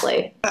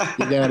 Exactly.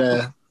 You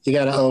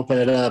gotta open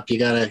it up. You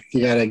gotta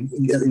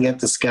get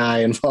the Sky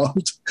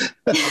involved.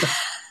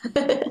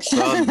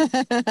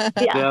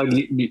 Well,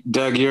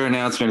 Doug, your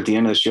announcement at the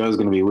end of the show is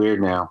going to be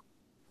weird now.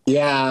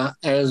 Yeah,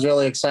 I was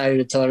really excited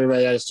to tell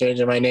everybody I was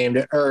changing my name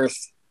to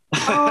Earth.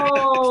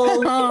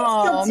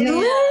 Oh,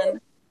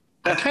 man.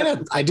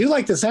 I do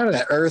like the sound of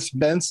that. Earth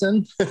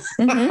Benson.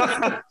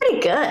 Pretty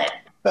good.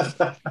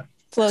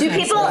 Do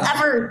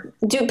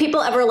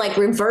people ever like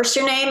reverse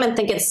your name and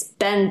think it's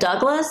Ben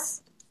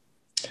Douglas?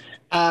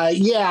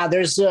 Yeah,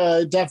 there's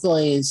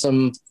definitely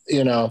some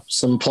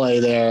play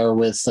there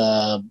with,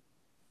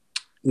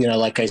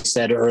 like I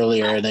said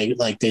earlier, they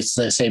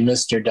say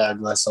Mr.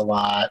 Douglas a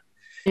lot.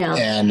 Yeah.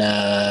 And,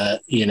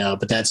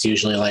 but that's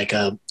usually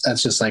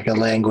that's just like a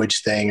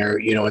language thing, or,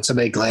 when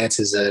somebody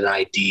glances at an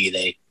ID,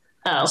 they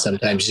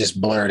sometimes just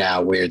blurt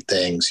out weird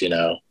things,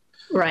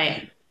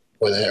 Right.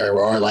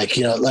 Or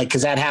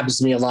because that happens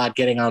to me a lot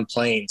getting on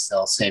planes.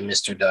 They'll say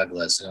Mr.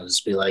 Douglas, and I'll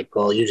just be like,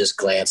 well, you just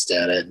glanced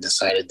at it and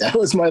decided that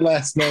was my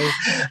last name,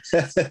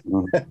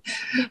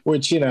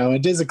 which,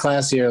 it is a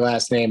classier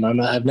last name.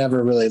 I've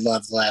never really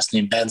loved the last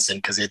name Benson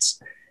because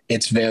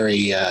it's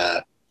very,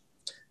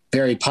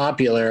 very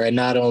popular. And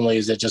not only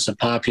is it just a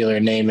popular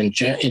name in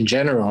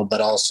general,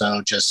 but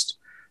also just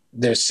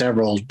there's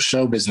several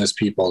show business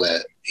people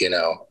that,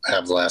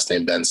 have the last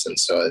name Benson.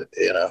 So,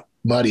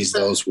 muddies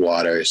those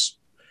waters.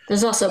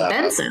 There's also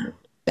Benson.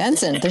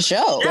 Benson, the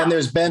show. Then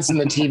there's Benson,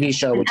 the TV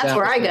show. That's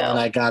where I go. And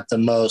I got the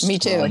most Me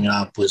too. Growing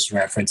up was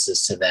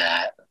references to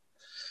that.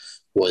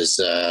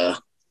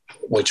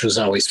 Which was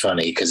always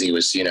funny because he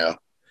was,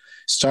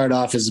 start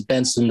off as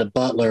Benson the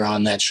butler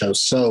on that show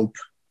Soap.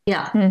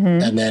 Yeah.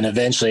 Mm-hmm. And then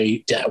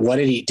eventually,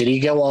 did he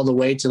go all the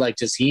way to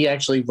does he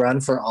actually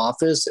run for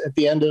office at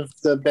the end of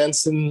the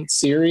Benson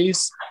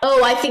series?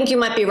 Oh, I think you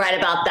might be right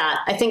about that.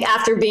 I think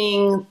after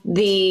being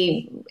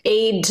the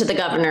aide to the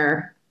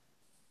governor,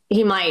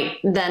 he might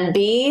then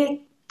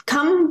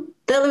become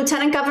the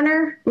lieutenant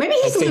governor. Maybe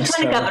he's the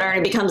lieutenant governor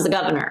and he becomes the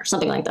governor,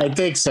 something like that. I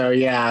think so.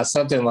 Yeah.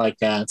 Something like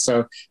that.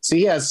 So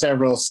he has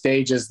several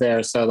stages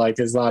there. So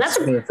there's lots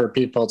for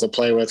people to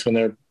play with when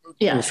they're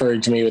referring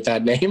to me with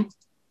that name.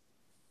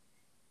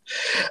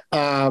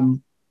 All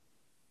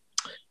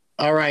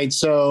right.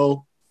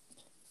 So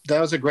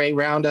that was a great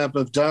roundup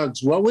of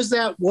Dougs. What was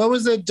that? What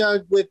was the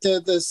Doug with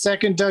the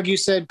second Doug you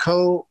said?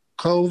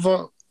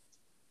 Kova?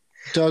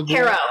 Doug?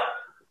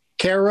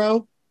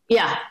 Caro?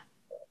 Yeah.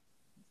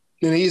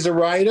 And he's a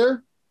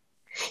writer?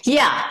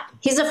 Yeah.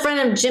 He's a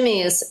friend of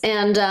Jimmy's,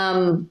 and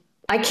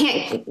I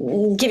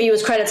can't give you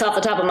his credits off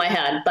the top of my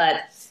head,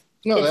 but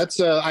no,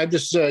 that's I'm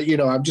just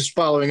I'm just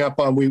following up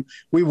on we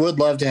would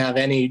love to have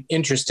any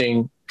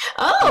interesting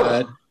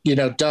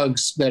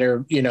Dougs that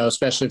are,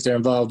 especially if they're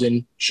involved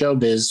in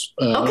showbiz,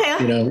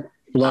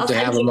 love to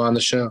have them on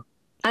the show.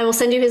 I will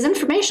send you his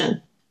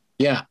information.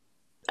 Yeah.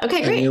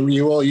 Okay, great. And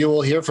you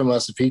will hear from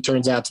us if he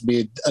turns out to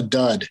be a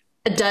dud.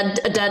 A dud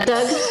Doug?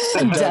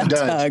 A dud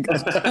Doug.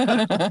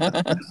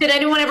 Did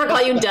anyone ever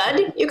call you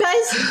Dud, you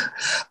guys?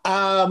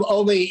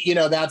 Only,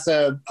 that's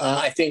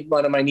I think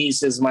one of my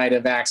nieces might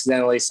have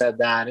accidentally said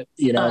that,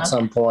 at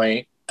some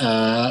point.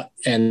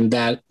 And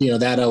that,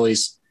 that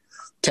always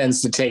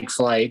tends to take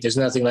flight. There's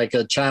nothing like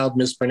a child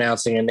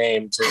mispronouncing a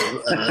name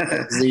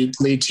to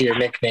lead to your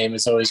nickname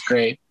is always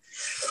great.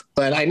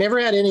 But I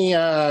never had any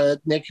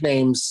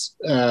nicknames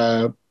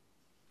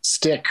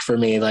stick for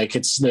me.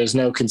 There's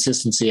no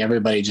consistency.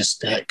 Everybody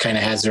just kind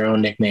of has their own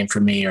nickname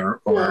for me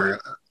or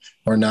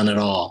none at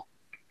all,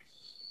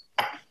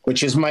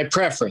 which is my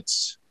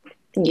preference.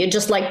 You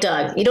just like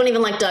Doug. You don't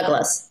even like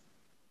Douglas.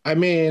 I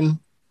mean,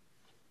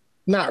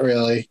 not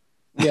really.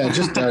 Yeah,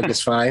 just Doug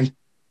is fine.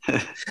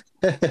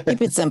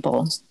 Keep it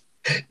simple.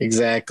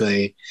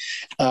 Exactly.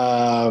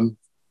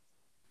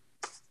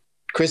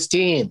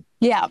 Christine.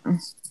 Yeah.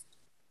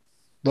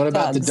 What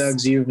about the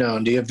Dougs you've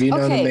known? Have you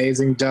known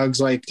amazing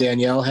Dougs like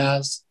Danielle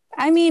has?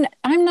 I mean,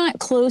 I'm not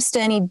close to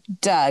any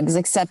Dougs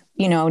except,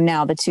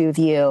 now the two of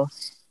you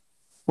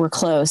were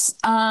close.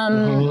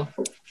 So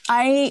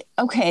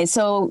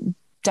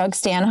Doug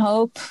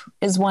Stanhope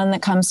is one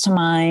that comes to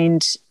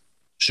mind.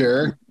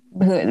 Sure.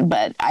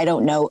 But I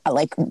don't know,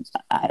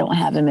 I don't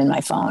have him in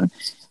my phone.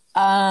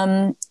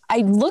 I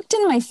looked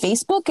in my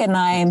Facebook and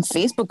I'm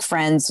Facebook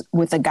friends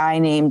with a guy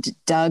named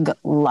Doug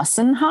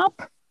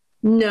Lussenhop.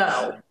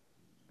 No.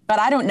 But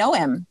I don't know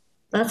him.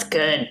 That's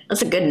good.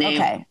 That's a good name.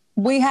 Okay.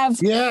 We have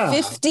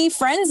 50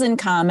 friends in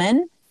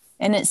common,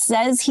 and it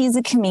says he's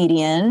a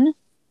comedian.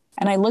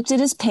 And I looked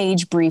at his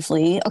page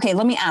briefly. Okay,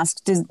 let me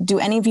ask, do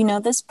any of you know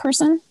this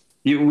person?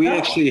 We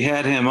actually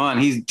had him on.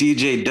 He's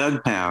DJ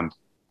Doug Pound.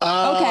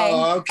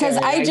 Okay. Because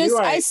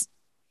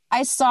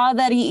I saw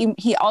that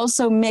he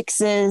also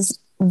mixes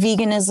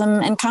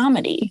veganism and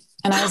comedy.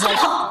 And I was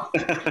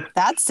like,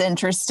 that's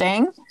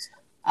interesting.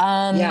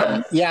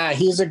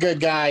 He's a good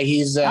guy.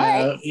 He's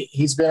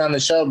been on the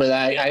show, but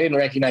I didn't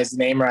recognize the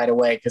name right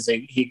away because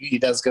he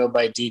does go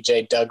by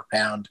DJ Doug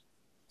Pound.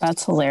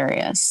 That's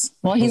hilarious.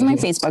 Well, he's my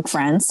Facebook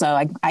friend, so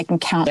I can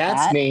count that.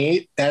 That's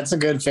neat. That's a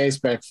good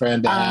Facebook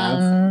friend to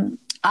have.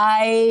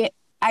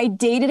 I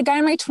dated a guy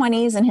in my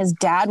 20s, and his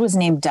dad was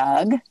named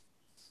Doug.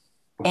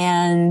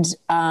 And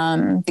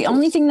the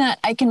only thing that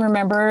I can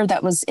remember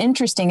that was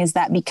interesting is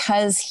that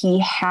because he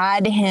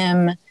had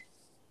him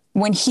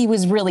when he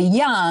was really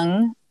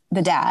young,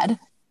 the dad,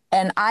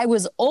 and I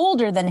was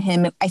older than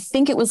him, I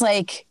think it was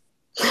like,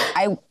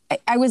 I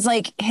I was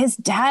like, his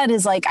dad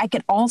is like, I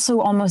could also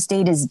almost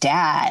date his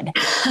dad.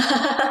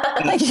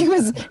 Like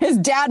his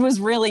dad was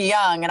really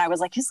young. And I was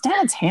like, his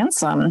dad's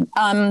handsome.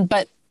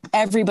 But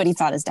everybody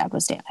thought his dad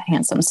was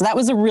handsome. So that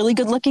was a really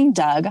good looking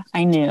Doug.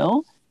 I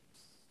knew.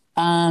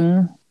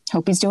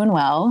 Hope he's doing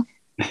well.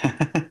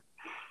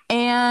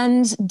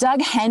 And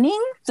Doug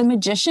Henning, the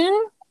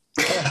magician.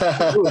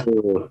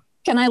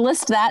 Can I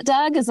list that,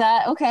 Doug? Is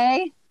that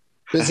okay?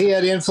 Does he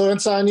have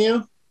influence on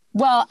you?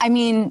 Well, I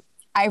mean,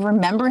 I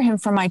remember him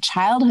from my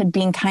childhood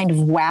being kind of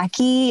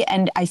wacky.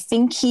 And I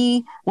think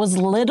he was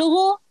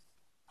little,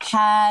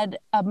 had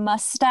a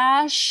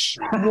mustache,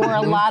 wore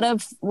a lot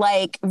of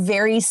like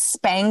very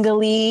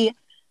spangly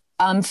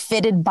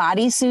fitted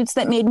bodysuits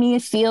that made me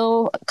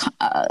feel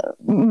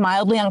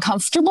mildly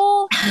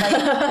uncomfortable.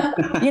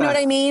 Like, you know what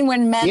I mean?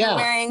 When men are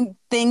wearing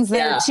things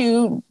that are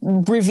too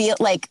reveal,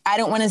 like I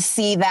don't want to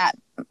see that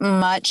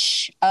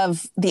much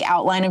of the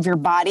outline of your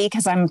body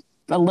because I'm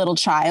a little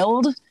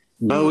child.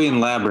 Bowie and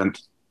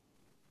Labyrinth.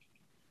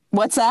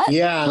 What's that?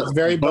 Yeah,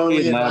 very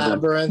Bowie and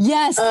Labyrinth.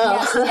 Yes.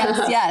 Also,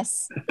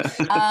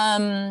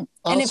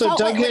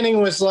 Doug Henning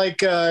was like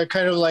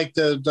kind of like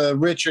the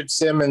Richard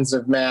Simmons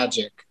of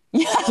magic.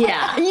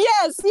 Yeah.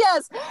 Yes.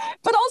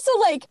 But also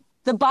like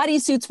the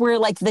bodysuits where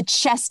like the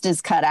chest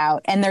is cut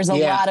out and there's a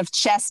lot of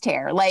chest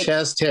hair. Like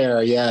chest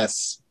hair,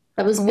 yes.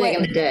 That was big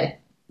in the day.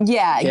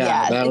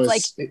 Yeah. It's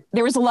like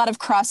there was a lot of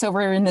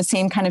crossover in the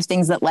same kind of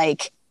things that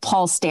like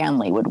Paul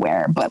Stanley would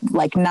wear, but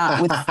like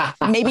not with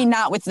maybe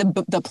not with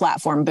the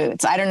platform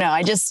boots. I don't know.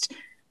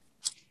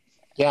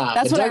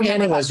 That's what Doug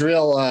Henning was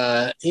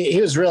real. He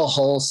was real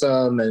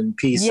wholesome and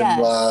peace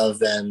and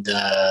love, and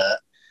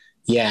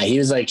he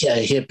was like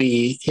a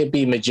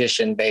hippie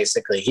magician.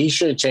 Basically, he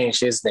should have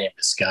changed his name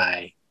to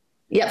Sky.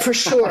 Yeah, for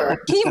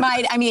sure. He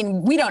might. I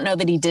mean, we don't know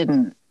that he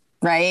didn't.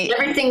 Right?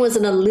 Everything was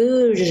an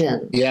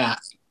illusion. Yeah.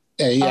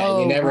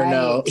 You never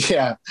know.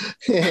 Yeah,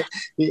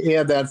 he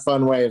had that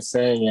fun way of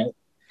saying it.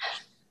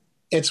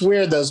 It's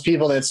weird, those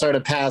people that sort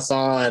of pass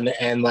on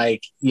and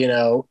like, you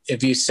know,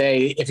 if you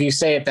say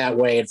it that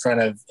way in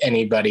front of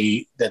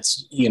anybody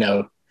that's, you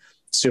know,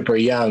 super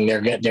young,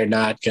 they're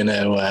not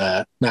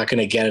gonna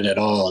get it at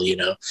all. You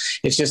know,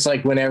 it's just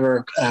like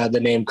whenever the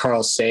name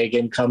Carl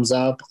Sagan comes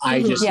up,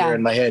 I just hear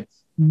in my head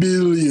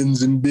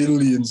billions and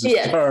billions of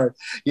stars,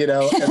 you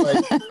know, and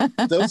like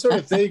those sort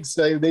of things,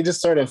 they just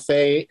sort of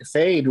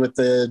fade with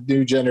the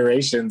new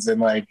generations,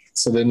 and like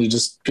so then you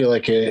just feel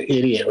like an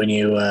idiot when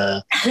you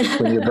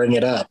bring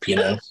it up, you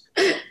know.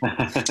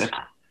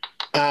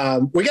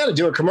 We got to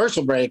do a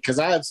commercial break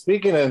because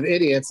speaking of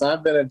idiots,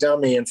 I've been a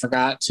dummy and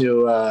forgot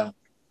to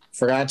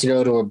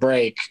go to a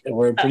break.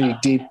 We're pretty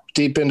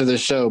deep into the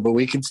show, but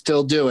we can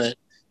still do it.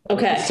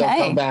 Okay. So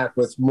come back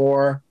with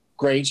more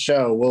great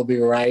show. We'll be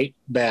right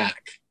back.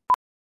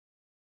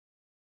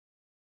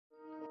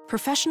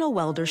 Professional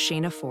welder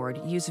Shayna Ford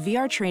used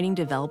VR training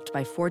developed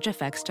by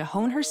ForgeFX to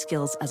hone her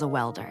skills as a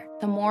welder.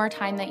 The more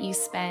time that you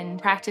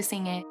spend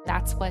practicing it,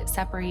 that's what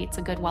separates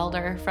a good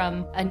welder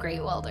from a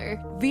great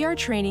welder. VR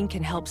training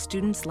can help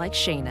students like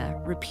Shayna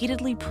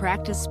repeatedly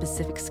practice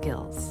specific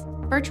skills.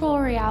 Virtual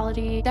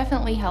reality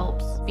definitely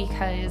helps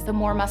because the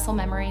more muscle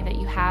memory that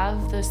you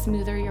have, the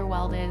smoother your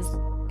weld is.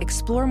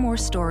 Explore more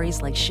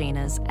stories like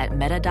Shayna's at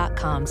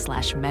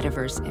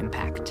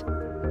meta.com/metaverseimpact.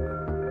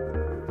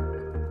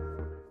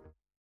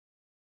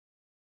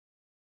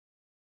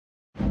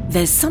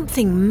 There's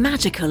something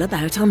magical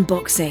about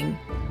unboxing.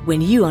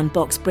 When you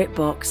unbox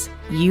BritBox,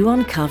 you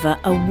uncover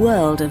a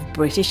world of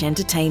British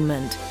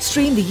entertainment.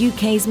 Stream the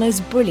UK's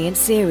most brilliant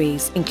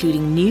series,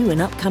 including new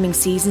and upcoming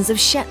seasons of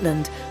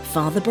Shetland,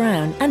 Father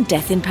Brown and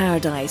Death in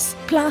Paradise,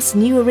 plus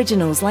new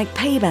originals like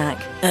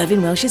Payback,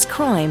 Irving Welsh's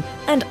Crime,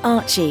 and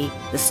Archie,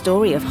 the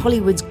story of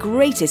Hollywood's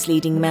greatest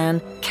leading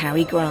man,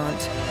 Cary Grant.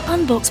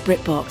 Unbox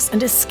BritBox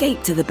and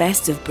escape to the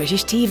best of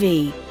British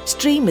TV.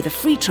 Stream with a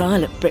free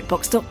trial at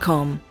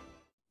BritBox.com.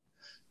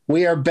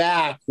 We are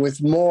back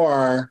with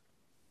more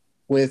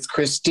with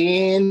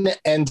Christine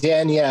and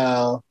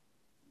Danielle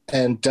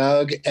and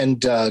Doug,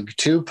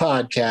 two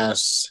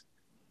podcasts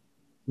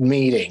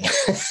meeting.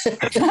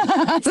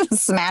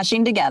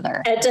 Smashing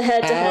together. Head to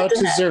head. How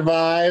to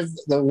survive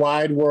the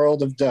wide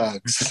world of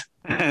Dougs.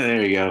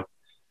 There you go.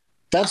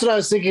 That's what I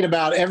was thinking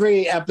about.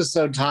 Every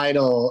episode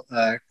title,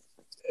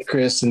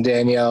 Chris and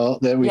Danielle,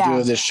 that we do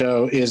of this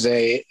show is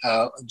we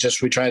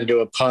try to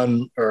do a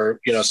pun or,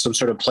 you know, some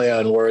sort of play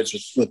on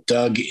words with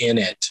Doug in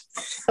it.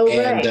 Oh,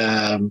 and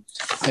right.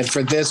 And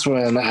for this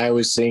one, I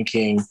was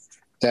thinking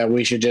that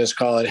we should just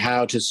call it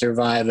How to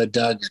Survive a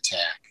Doug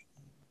Attack.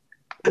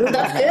 Ooh,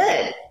 that's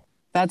good.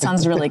 That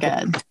sounds really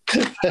good.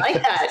 I like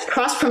that.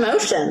 Cross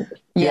promotion.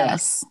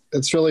 Yes. Yeah,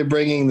 it's really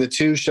bringing the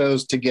two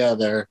shows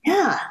together.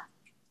 Yeah.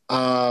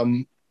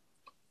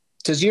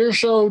 Does your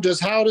show, does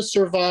How to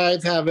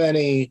Survive have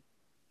any,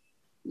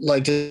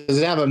 like, does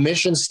it have a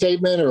mission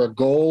statement or a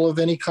goal of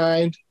any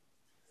kind?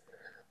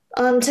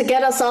 To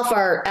get us off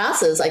our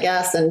asses, I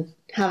guess, and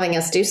having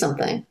us do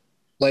something.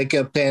 Like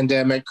a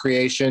pandemic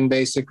creation,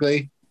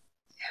 basically?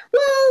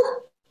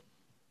 Well,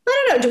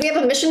 I don't know. Do we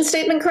have a mission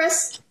statement,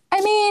 Chris?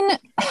 I mean,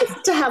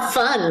 it's to have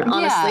fun,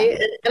 honestly.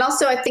 Yeah. And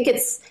also I think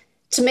it's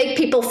to make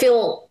people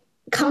feel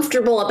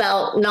comfortable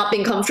about not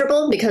being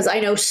comfortable, because I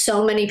know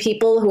so many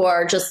people who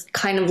are just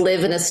kind of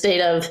live in a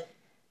state of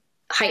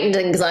heightened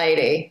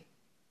anxiety.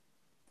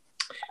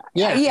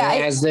 Yeah,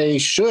 as they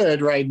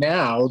should right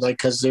now, like,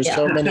 because there's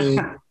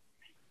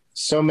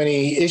so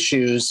many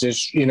issues.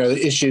 There's,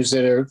 issues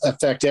that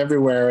affect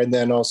everywhere, and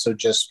then also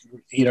just,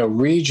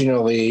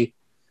 regionally.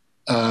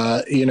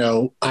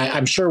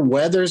 I'm sure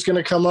weather's going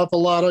to come up a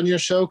lot on your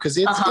show, because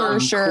it's for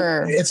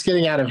sure it's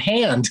getting out of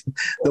hand,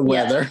 the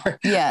weather.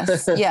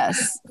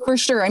 Yes, for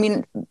sure. I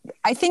mean,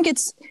 I think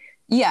it's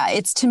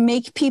to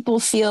make people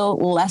feel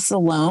less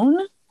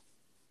alone.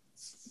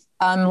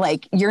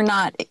 Like, you're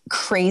not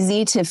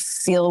crazy to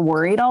feel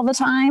worried all the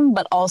time,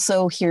 but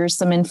also here's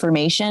some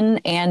information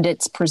and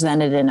it's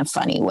presented in a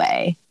funny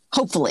way,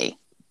 hopefully.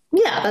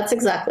 Yeah, that's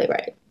exactly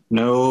right.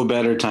 No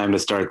better time to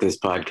start this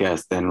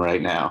podcast than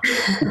right now.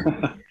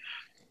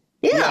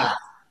 Yeah.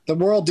 The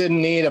world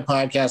didn't need a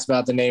podcast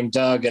about the name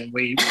Doug, and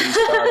we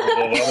started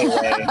it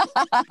anyway.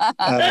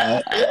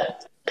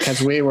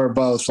 Because we were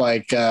both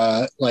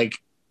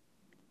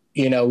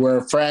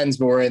we're friends,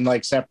 but we're in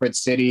like separate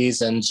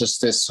cities, and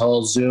just this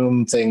whole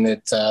Zoom thing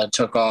that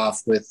took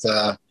off with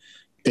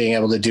being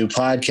able to do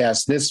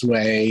podcasts this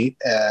way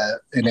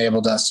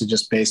enabled us to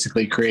just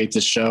basically create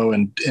the show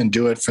and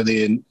do it for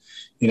the,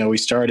 we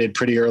started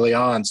pretty early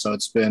on. So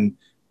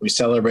we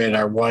celebrated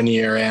our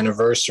 1-year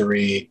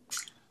anniversary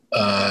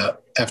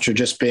after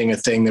just being a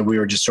thing that we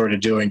were just sort of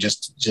doing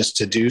just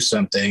to do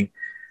something.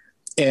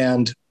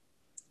 And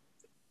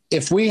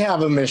if we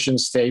have a mission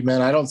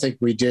statement, I don't think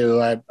we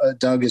do.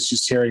 Doug is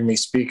just hearing me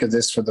speak of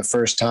this for the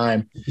first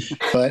time.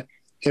 But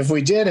if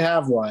we did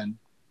have one,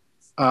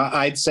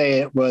 I'd say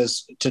it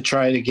was to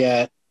try to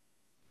get,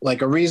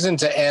 like, a reason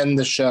to end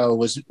the show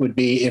would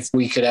be if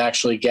we could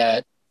actually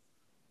get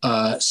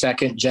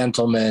second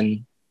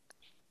gentleman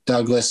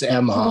Douglas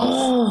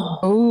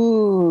Emhoff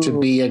to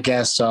be a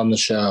guest on the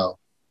show.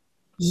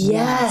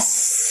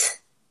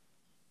 Yes.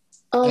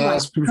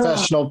 As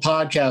professional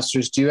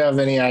podcasters, do you have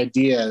any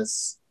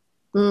ideas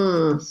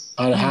on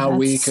how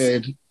we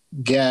could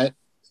get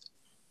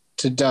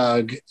to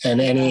Doug, and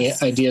any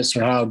ideas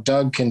for how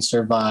Doug can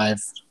survive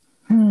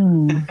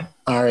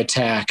our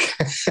attack?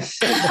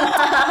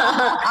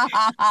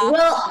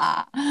 Well,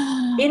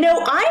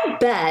 I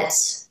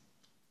bet,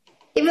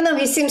 even though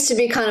he seems to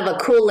be kind of a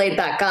cool, laid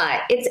back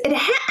guy, it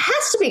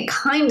has to be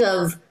kind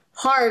of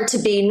hard to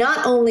be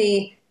not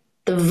only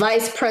the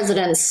vice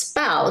president's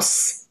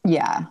spouse,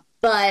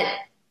 but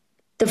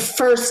the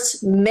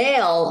first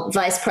male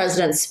vice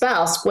president's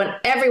spouse, when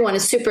everyone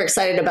is super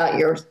excited about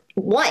your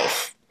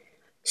wife.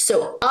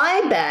 So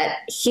I bet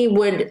he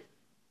would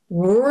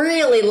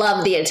really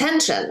love the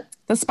attention.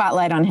 The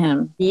spotlight on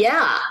him.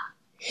 Yeah.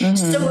 Mm-hmm.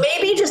 So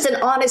maybe just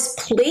an honest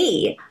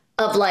plea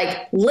of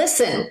like,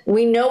 listen,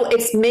 we know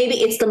it's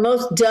the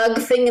most Doug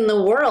thing in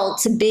the world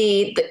to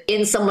be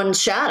in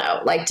someone's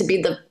shadow, like to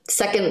be the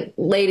second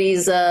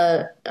lady's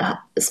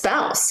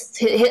spouse,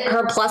 hit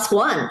her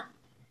 +1.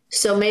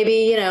 So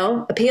maybe,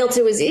 appeal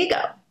to his ego.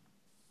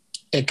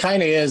 It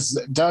kind of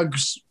is.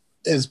 Doug's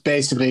is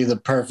basically the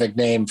perfect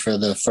name for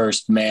the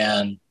first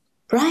man.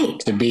 Right.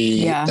 To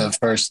be the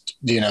first,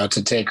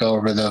 to take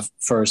over the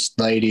first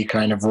lady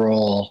kind of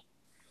role.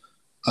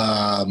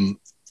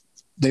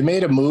 They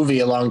made a movie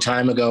a long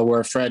time ago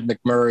where Fred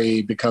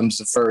McMurray becomes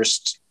the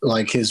first,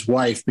 like, his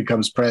wife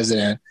becomes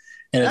president.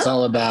 And it's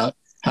all about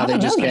how they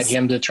just get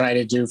him to try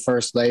to do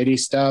first lady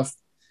stuff.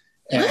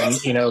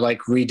 And,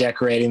 like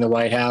redecorating the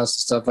White House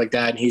and stuff like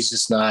that. And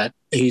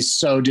he's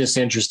so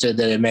disinterested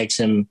that it makes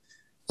him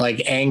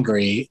like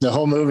angry. The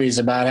whole movie is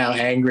about how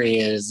angry he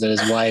is that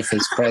his wife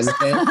is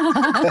president.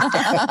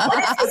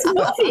 What is this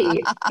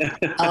movie?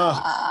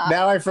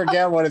 Now I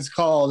forget what it's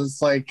called.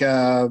 It's like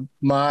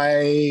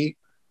my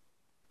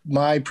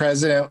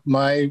president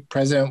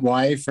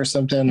wife or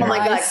something. Oh my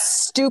God.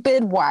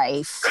 Stupid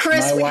wife.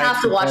 Chris, we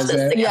have to watch this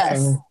together.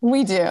 Yes,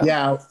 we do.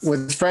 Yeah,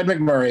 with Fred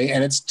McMurray,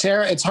 and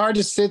it's hard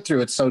to sit through.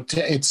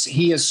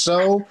 He is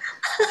so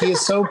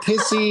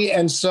pissy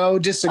and so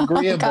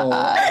disagreeable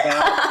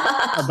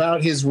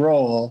about his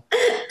role.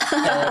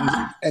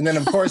 And then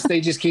of course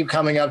they just keep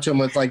coming up to him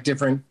with like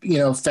different,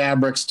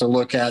 fabrics to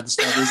look at and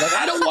stuff. He's like,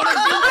 I don't want to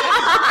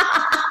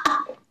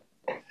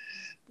do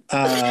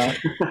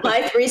this.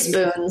 My 3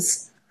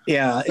 spoons.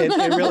 Yeah, it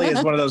really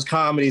is one of those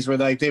comedies where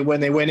like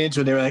when they went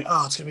into it, they were like,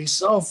 oh, it's gonna be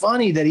so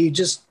funny that he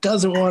just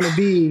doesn't want to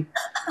be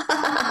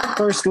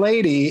first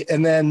lady,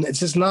 and then it's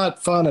just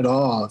not fun at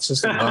all. It's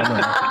just a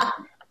bummer.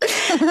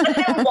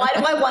 Why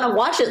do I want to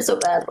watch it so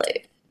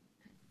badly?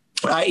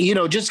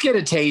 Just get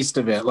a taste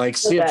of it. Like,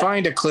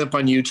 find a clip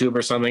on YouTube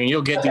or something, and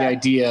you'll get the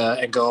idea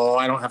and go, oh,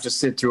 I don't have to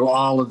sit through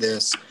all of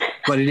this.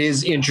 But it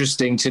is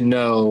interesting to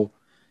know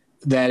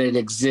that it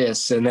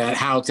exists and that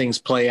how things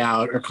play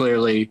out are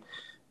clearly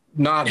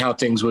not how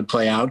things would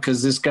play out,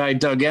 because this guy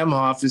Doug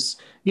Emhoff is,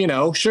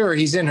 sure,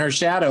 he's in her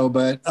shadow,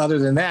 but other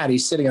than that,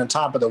 he's sitting on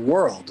top of the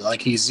world.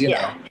 Like he's, he's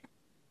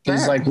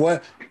like,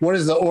 what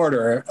is the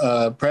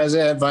order?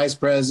 President, vice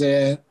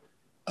president,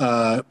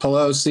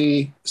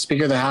 Pelosi,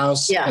 Speaker of the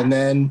House, and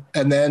then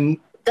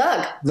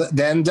Doug,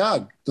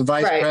 the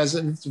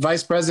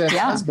vice president's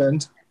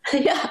husband,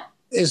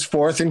 is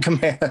fourth in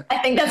command. I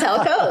think that's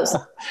how it goes.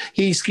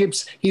 He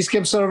skips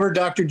over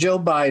Dr. Jill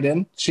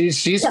Biden.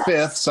 She's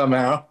fifth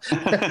somehow.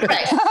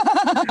 Right.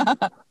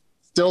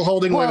 Still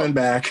holding women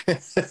back.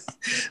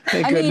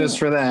 Thank goodness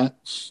for that.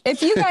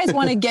 If you guys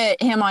want to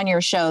get him on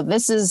your show,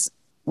 this is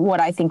what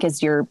I think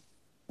is your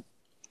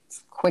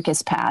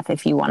quickest path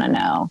if you want to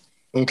know.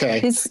 Okay.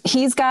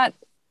 He's got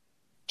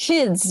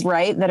kids,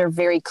 right, that are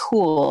very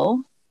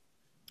cool.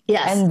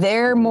 Yes. And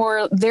they're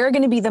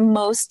going to be the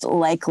most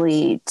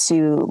likely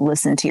to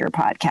listen to your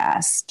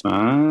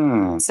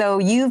podcast. So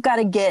you've got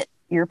to get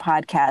your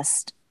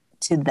podcast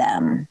to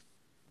them.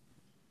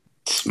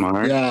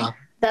 Smart. Yeah.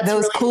 That's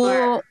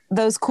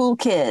those cool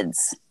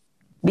kids,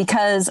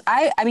 because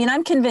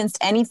I'm convinced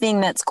anything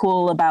that's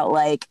cool about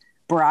like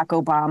Barack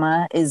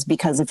Obama is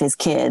because of his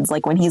kids.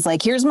 Like when he's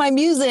like, here's my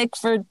music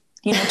for,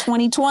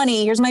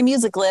 2020, here's my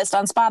music list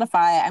on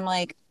Spotify. I'm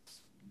like,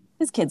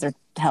 his kids are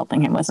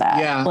helping him with that.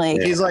 Yeah.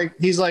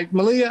 He's like,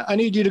 Malia, I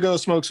need you to go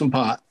smoke some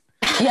pot.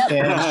 Yep.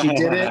 And she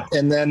did it.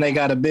 And then they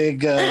got a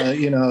big,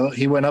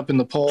 he went up in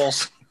the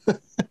polls.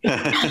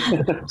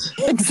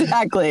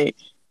 Exactly.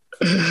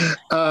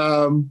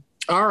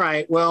 All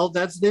right. Well,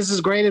 this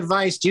is great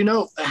advice. Do you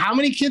know how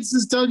many kids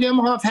does Doug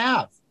Emhoff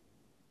have?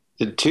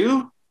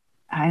 2?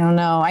 I don't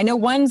know. I know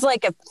one's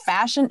like a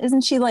fashion.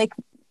 Isn't she like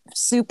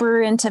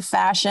super into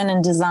fashion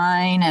and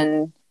design?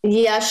 And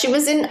yeah,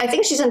 I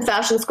think she's in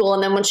fashion school.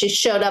 And then when she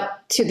showed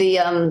up to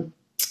the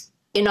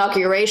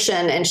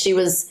inauguration and she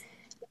was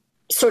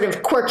sort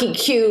of quirky,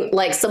 cute,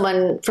 like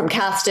someone from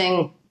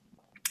casting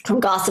from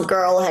Gossip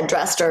Girl had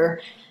dressed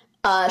her.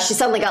 She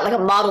suddenly got like a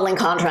modeling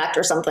contract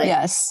or something.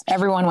 Yes.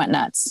 Everyone went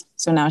nuts.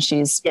 So now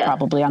she's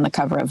probably on the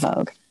cover of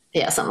Vogue.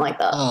 Yeah, something like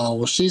that. Oh,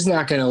 well, she's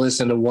not going to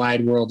listen to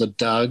Wide World of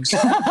Doug's. You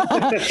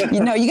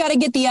got to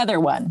get the other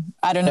one.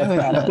 I don't know who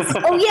that is.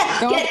 Oh,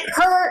 yeah.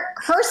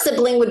 Her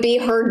sibling would be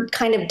her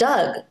kind of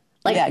Doug.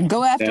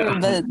 Go after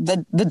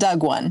the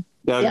Doug one.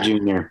 Doug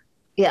Jr.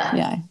 Yeah.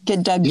 Yeah.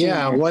 Get Doug Jr.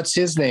 Yeah. What's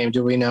his name?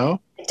 Do we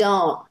know? I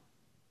don't.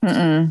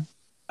 Mm-mm.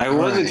 I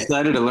was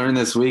excited to learn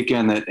this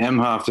weekend that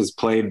Emhoff is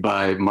played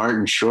by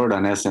Martin Short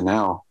on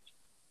SNL.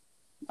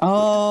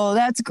 Oh,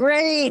 that's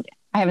great.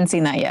 I haven't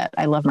seen that yet.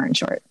 I love Martin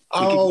Short.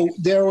 Oh,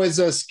 there was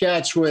a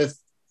sketch where,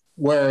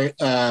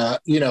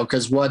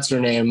 because what's her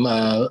name?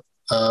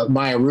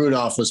 Maya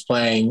Rudolph was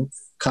playing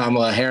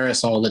Kamala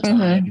Harris all the time.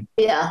 Mm-hmm.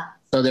 Yeah.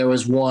 So there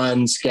was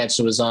one sketch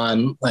that was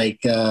on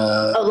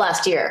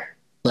last year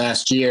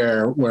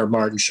where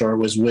Martin Short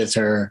was with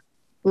her.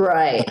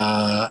 Right.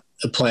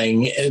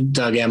 Playing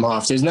Doug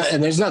Emhoff.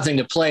 There's nothing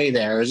to play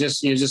there.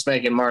 You're just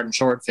making Martin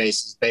Short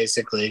faces,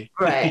 basically.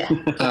 Right.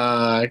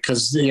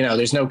 Because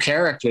there's no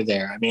character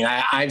there. I mean,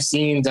 I've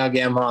seen Doug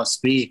Emhoff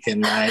speak,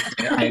 and I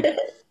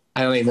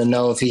don't even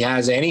know if he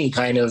has any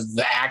kind of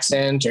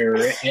accent or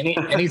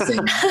anything.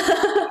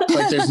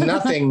 Like there's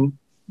nothing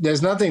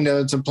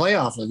to play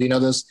off of.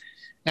 Those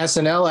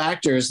SNL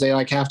actors, they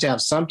have to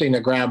have something to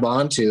grab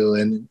onto,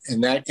 and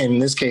that in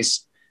this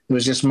case. It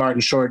was just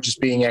Martin Short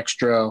just being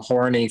extra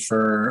horny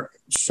for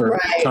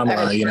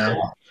Kamala,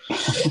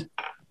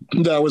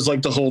 That was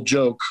like the whole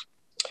joke.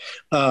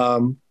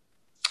 But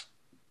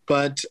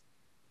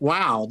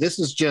wow, this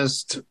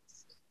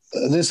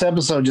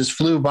episode just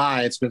flew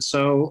by. It's been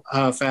so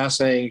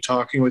fascinating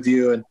talking with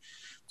you and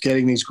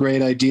getting these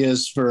great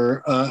ideas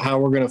for how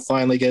we're going to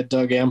finally get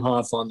Doug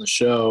Emhoff on the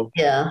show.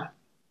 Yeah.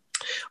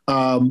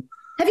 Have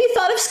you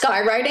thought of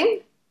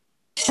skywriting?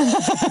 For the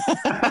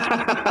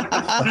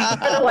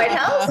White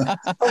House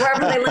or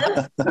wherever they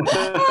live.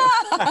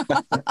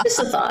 Just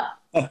a thought.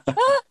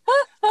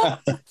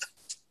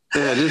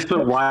 Yeah, just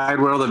put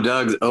Wide World of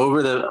Doug's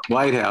over the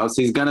White House.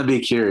 He's gonna be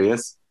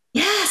curious.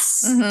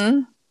 Yes.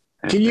 Mm-hmm.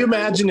 Can you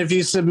imagine if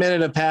you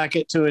submitted a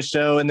packet to a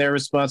show and their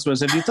response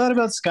was, "Have you thought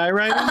about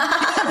skywriting?"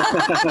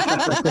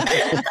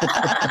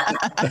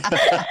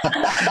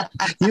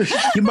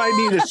 you might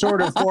need a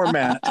shorter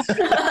format.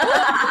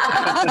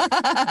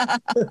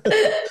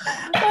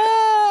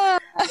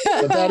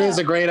 But that is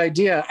a great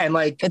idea, and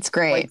it's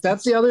great.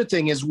 That's the other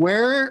thing is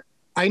where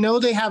I know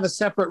they have a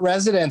separate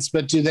residence,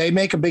 but do they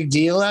make a big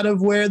deal out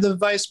of where the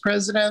vice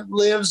president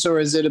lives, or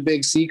is it a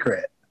big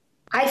secret?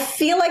 I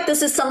feel like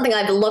this is something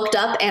I've looked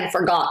up and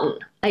forgotten.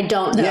 I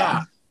don't know.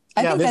 Yeah.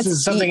 This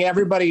is something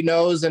everybody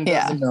knows and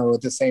doesn't know at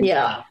the same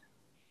time.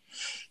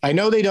 I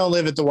know they don't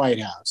live at the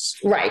White House.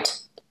 Right.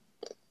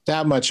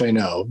 That much I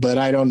know, but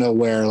I don't know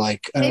where,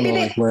 Maybe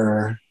they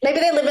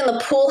live in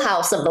the pool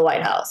house of the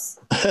White House.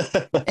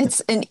 That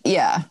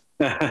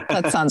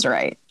sounds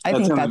right. I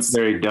think that's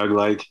very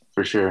Doug-like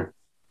for sure.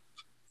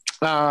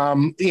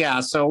 So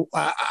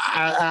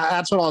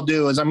that's what I'll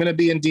do is I'm going to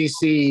be in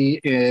DC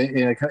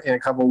in a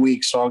couple of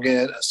weeks. So I'll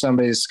get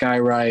somebody to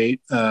skywrite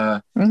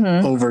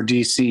over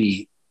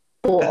DC.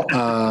 Cool.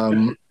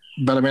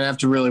 But I'm going to have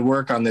to really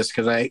work on this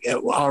because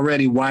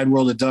already Wide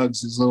World of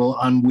Doug's is a little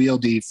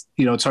unwieldy.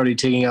 It's already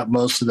taking up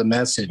most of the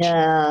message.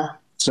 Yeah.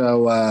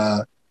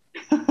 So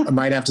I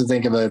might have to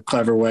think of a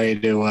clever way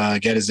to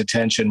get his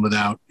attention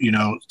without,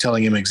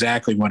 telling him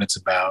exactly what it's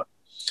about.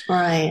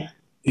 Right.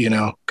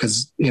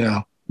 Because,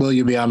 will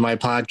you be on my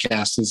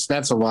podcast?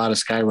 That's a lot of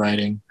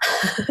skywriting.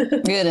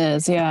 It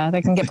is. Yeah.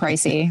 That can get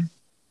pricey.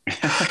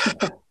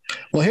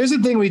 Well, here's the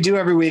thing we do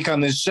every week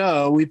on this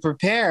show. We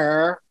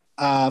prepare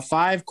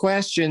 5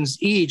 questions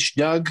each.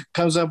 Doug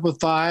comes up with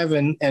 5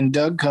 and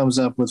Doug comes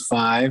up with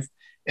 5.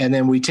 And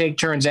then we take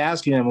turns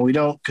asking them. We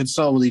don't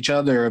consult with each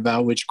other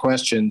about which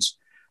questions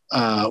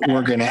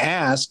we're going to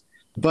ask.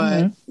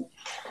 But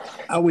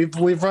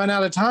we've run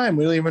out of time.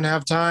 We don't even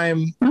have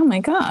time. Oh, my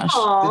gosh.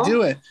 To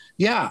do it.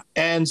 Yeah.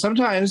 And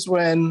sometimes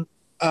when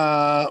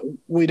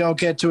we don't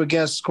get to a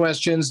guest's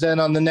questions, then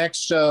on the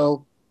next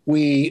show,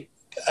 we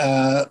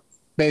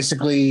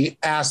basically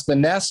ask the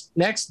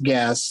next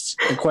guests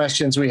the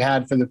questions we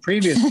had for the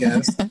previous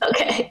guest.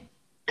 Okay.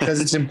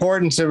 Because it's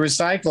important to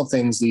recycle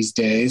things these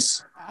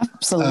days.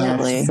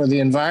 Absolutely. For the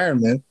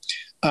environment.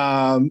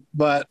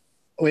 But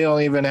we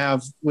don't even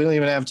have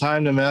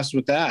time to mess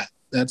with that.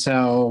 That's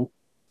how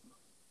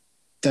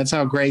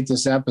great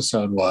this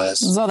episode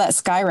was. It was all that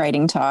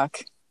skywriting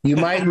talk. You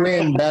might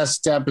win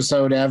best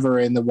episode ever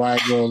in the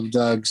Wide World of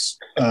Doug's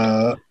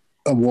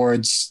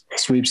awards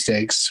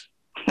sweepstakes.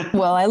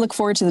 Well, I look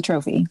forward to the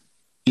trophy.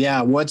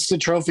 Yeah. What's the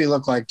trophy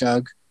look like,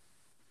 Doug?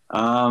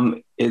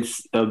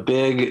 It's a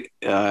big,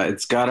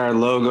 it's got our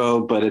logo,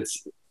 but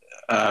it's,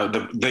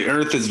 the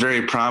Earth is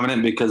very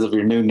prominent because of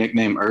your new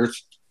nickname, Earth.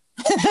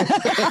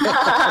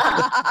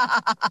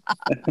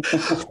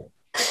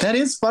 That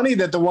is funny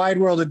that the Wide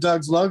World of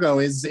Doug's logo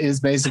is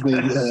basically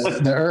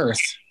the Earth.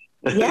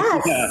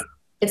 Yes. Yeah.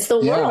 It's the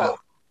world.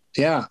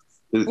 Yeah.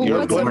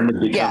 You're born to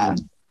become. Yeah.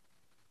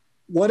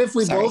 What if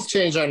we both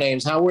change our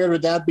names? How weird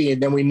would that be?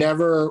 And then we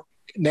never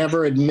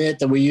admit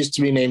that we used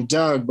to be named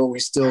Doug, but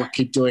we still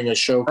keep doing a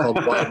show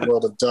called Wide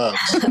World of Doug.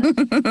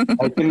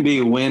 I can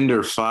be wind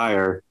or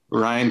fire.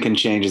 Ryan can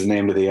change his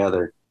name to the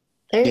other.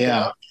 There you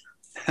go.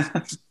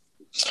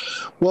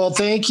 Well,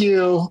 thank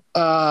you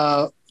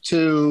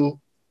to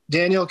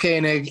Daniel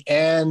Koenig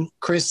and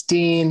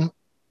Christine,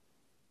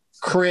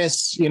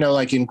 Chris,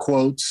 like in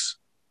quotes.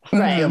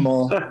 Right.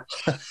 Kimmel.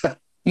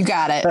 You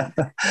got it.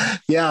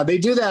 Yeah, they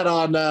do that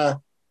on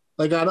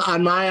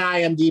on my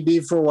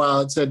IMDb for a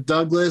while. It said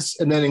Douglas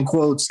and then in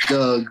quotes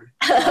Doug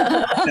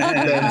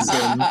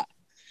Benson.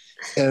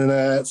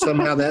 And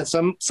somehow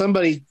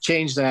somebody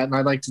changed that, and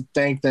I'd like to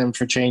thank them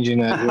for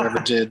changing that.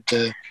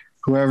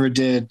 Whoever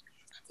did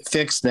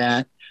fix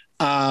that.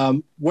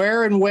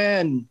 Where and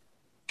when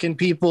can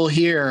people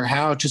hear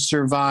How to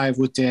Survive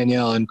with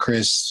Danielle and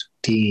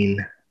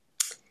Christine?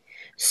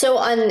 So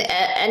on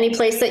any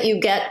place that you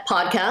get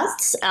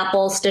podcasts,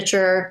 Apple,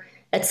 Stitcher,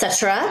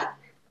 etc.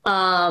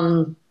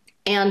 And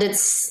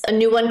it's a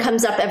new one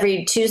comes up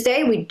every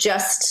Tuesday. We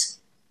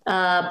just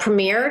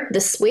premiered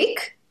this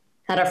week,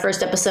 had our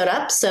first episode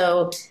up.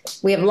 So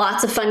we have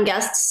lots of fun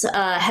guests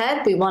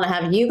ahead. We want to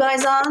have you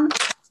guys on.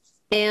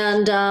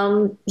 And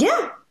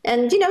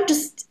and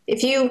just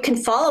if you can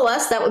follow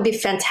us, that would be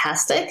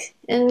fantastic.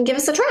 And give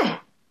us a try.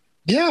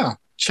 Yeah,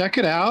 check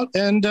it out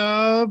and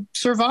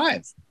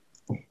survive.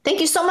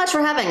 Thank you so much for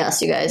having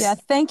us, you guys. Yeah,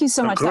 thank you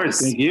so much. Of course,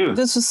 thank you.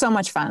 This was so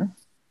much fun.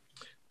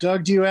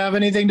 Doug, do you have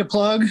anything to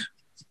plug?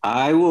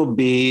 I will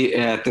be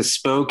at the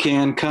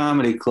Spokane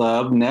Comedy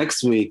Club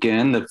next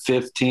weekend, the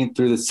 15th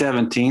through the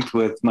 17th,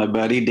 with my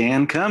buddy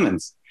Dan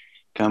Cummins.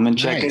 Come and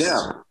check it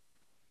out.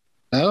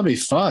 That'll be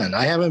fun.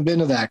 I haven't been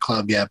to that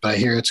club yet, but I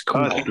hear it's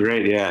cool. Oh, it's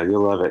great. Yeah,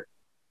 you'll love it.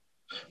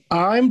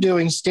 I'm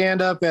doing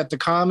stand-up at the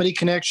Comedy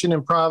Connection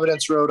in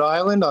Providence, Rhode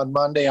Island on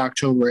Monday,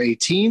 October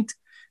 18th,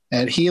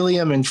 at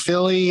Helium in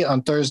Philly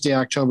on Thursday,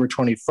 October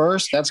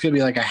 21st. That's going to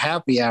be like a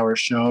happy hour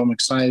show. I'm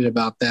excited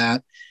about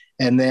that.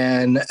 And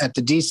then at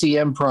the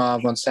DC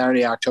Improv on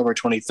Saturday, October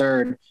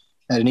 23rd,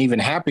 at an even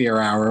happier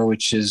hour,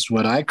 which is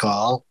what I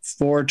call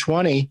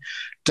 420.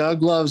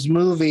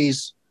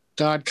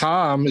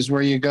 DougLovesMovies.com is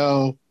where you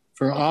go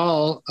for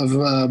all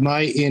of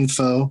my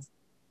info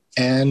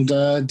and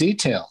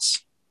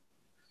details.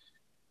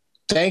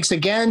 Thanks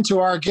again to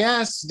our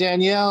guests,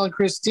 Danielle and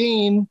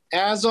Christine.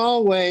 As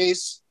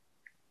always,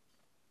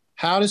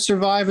 How to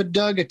Survive a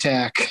Doug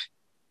Attack.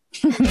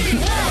 Got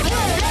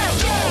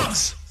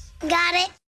it.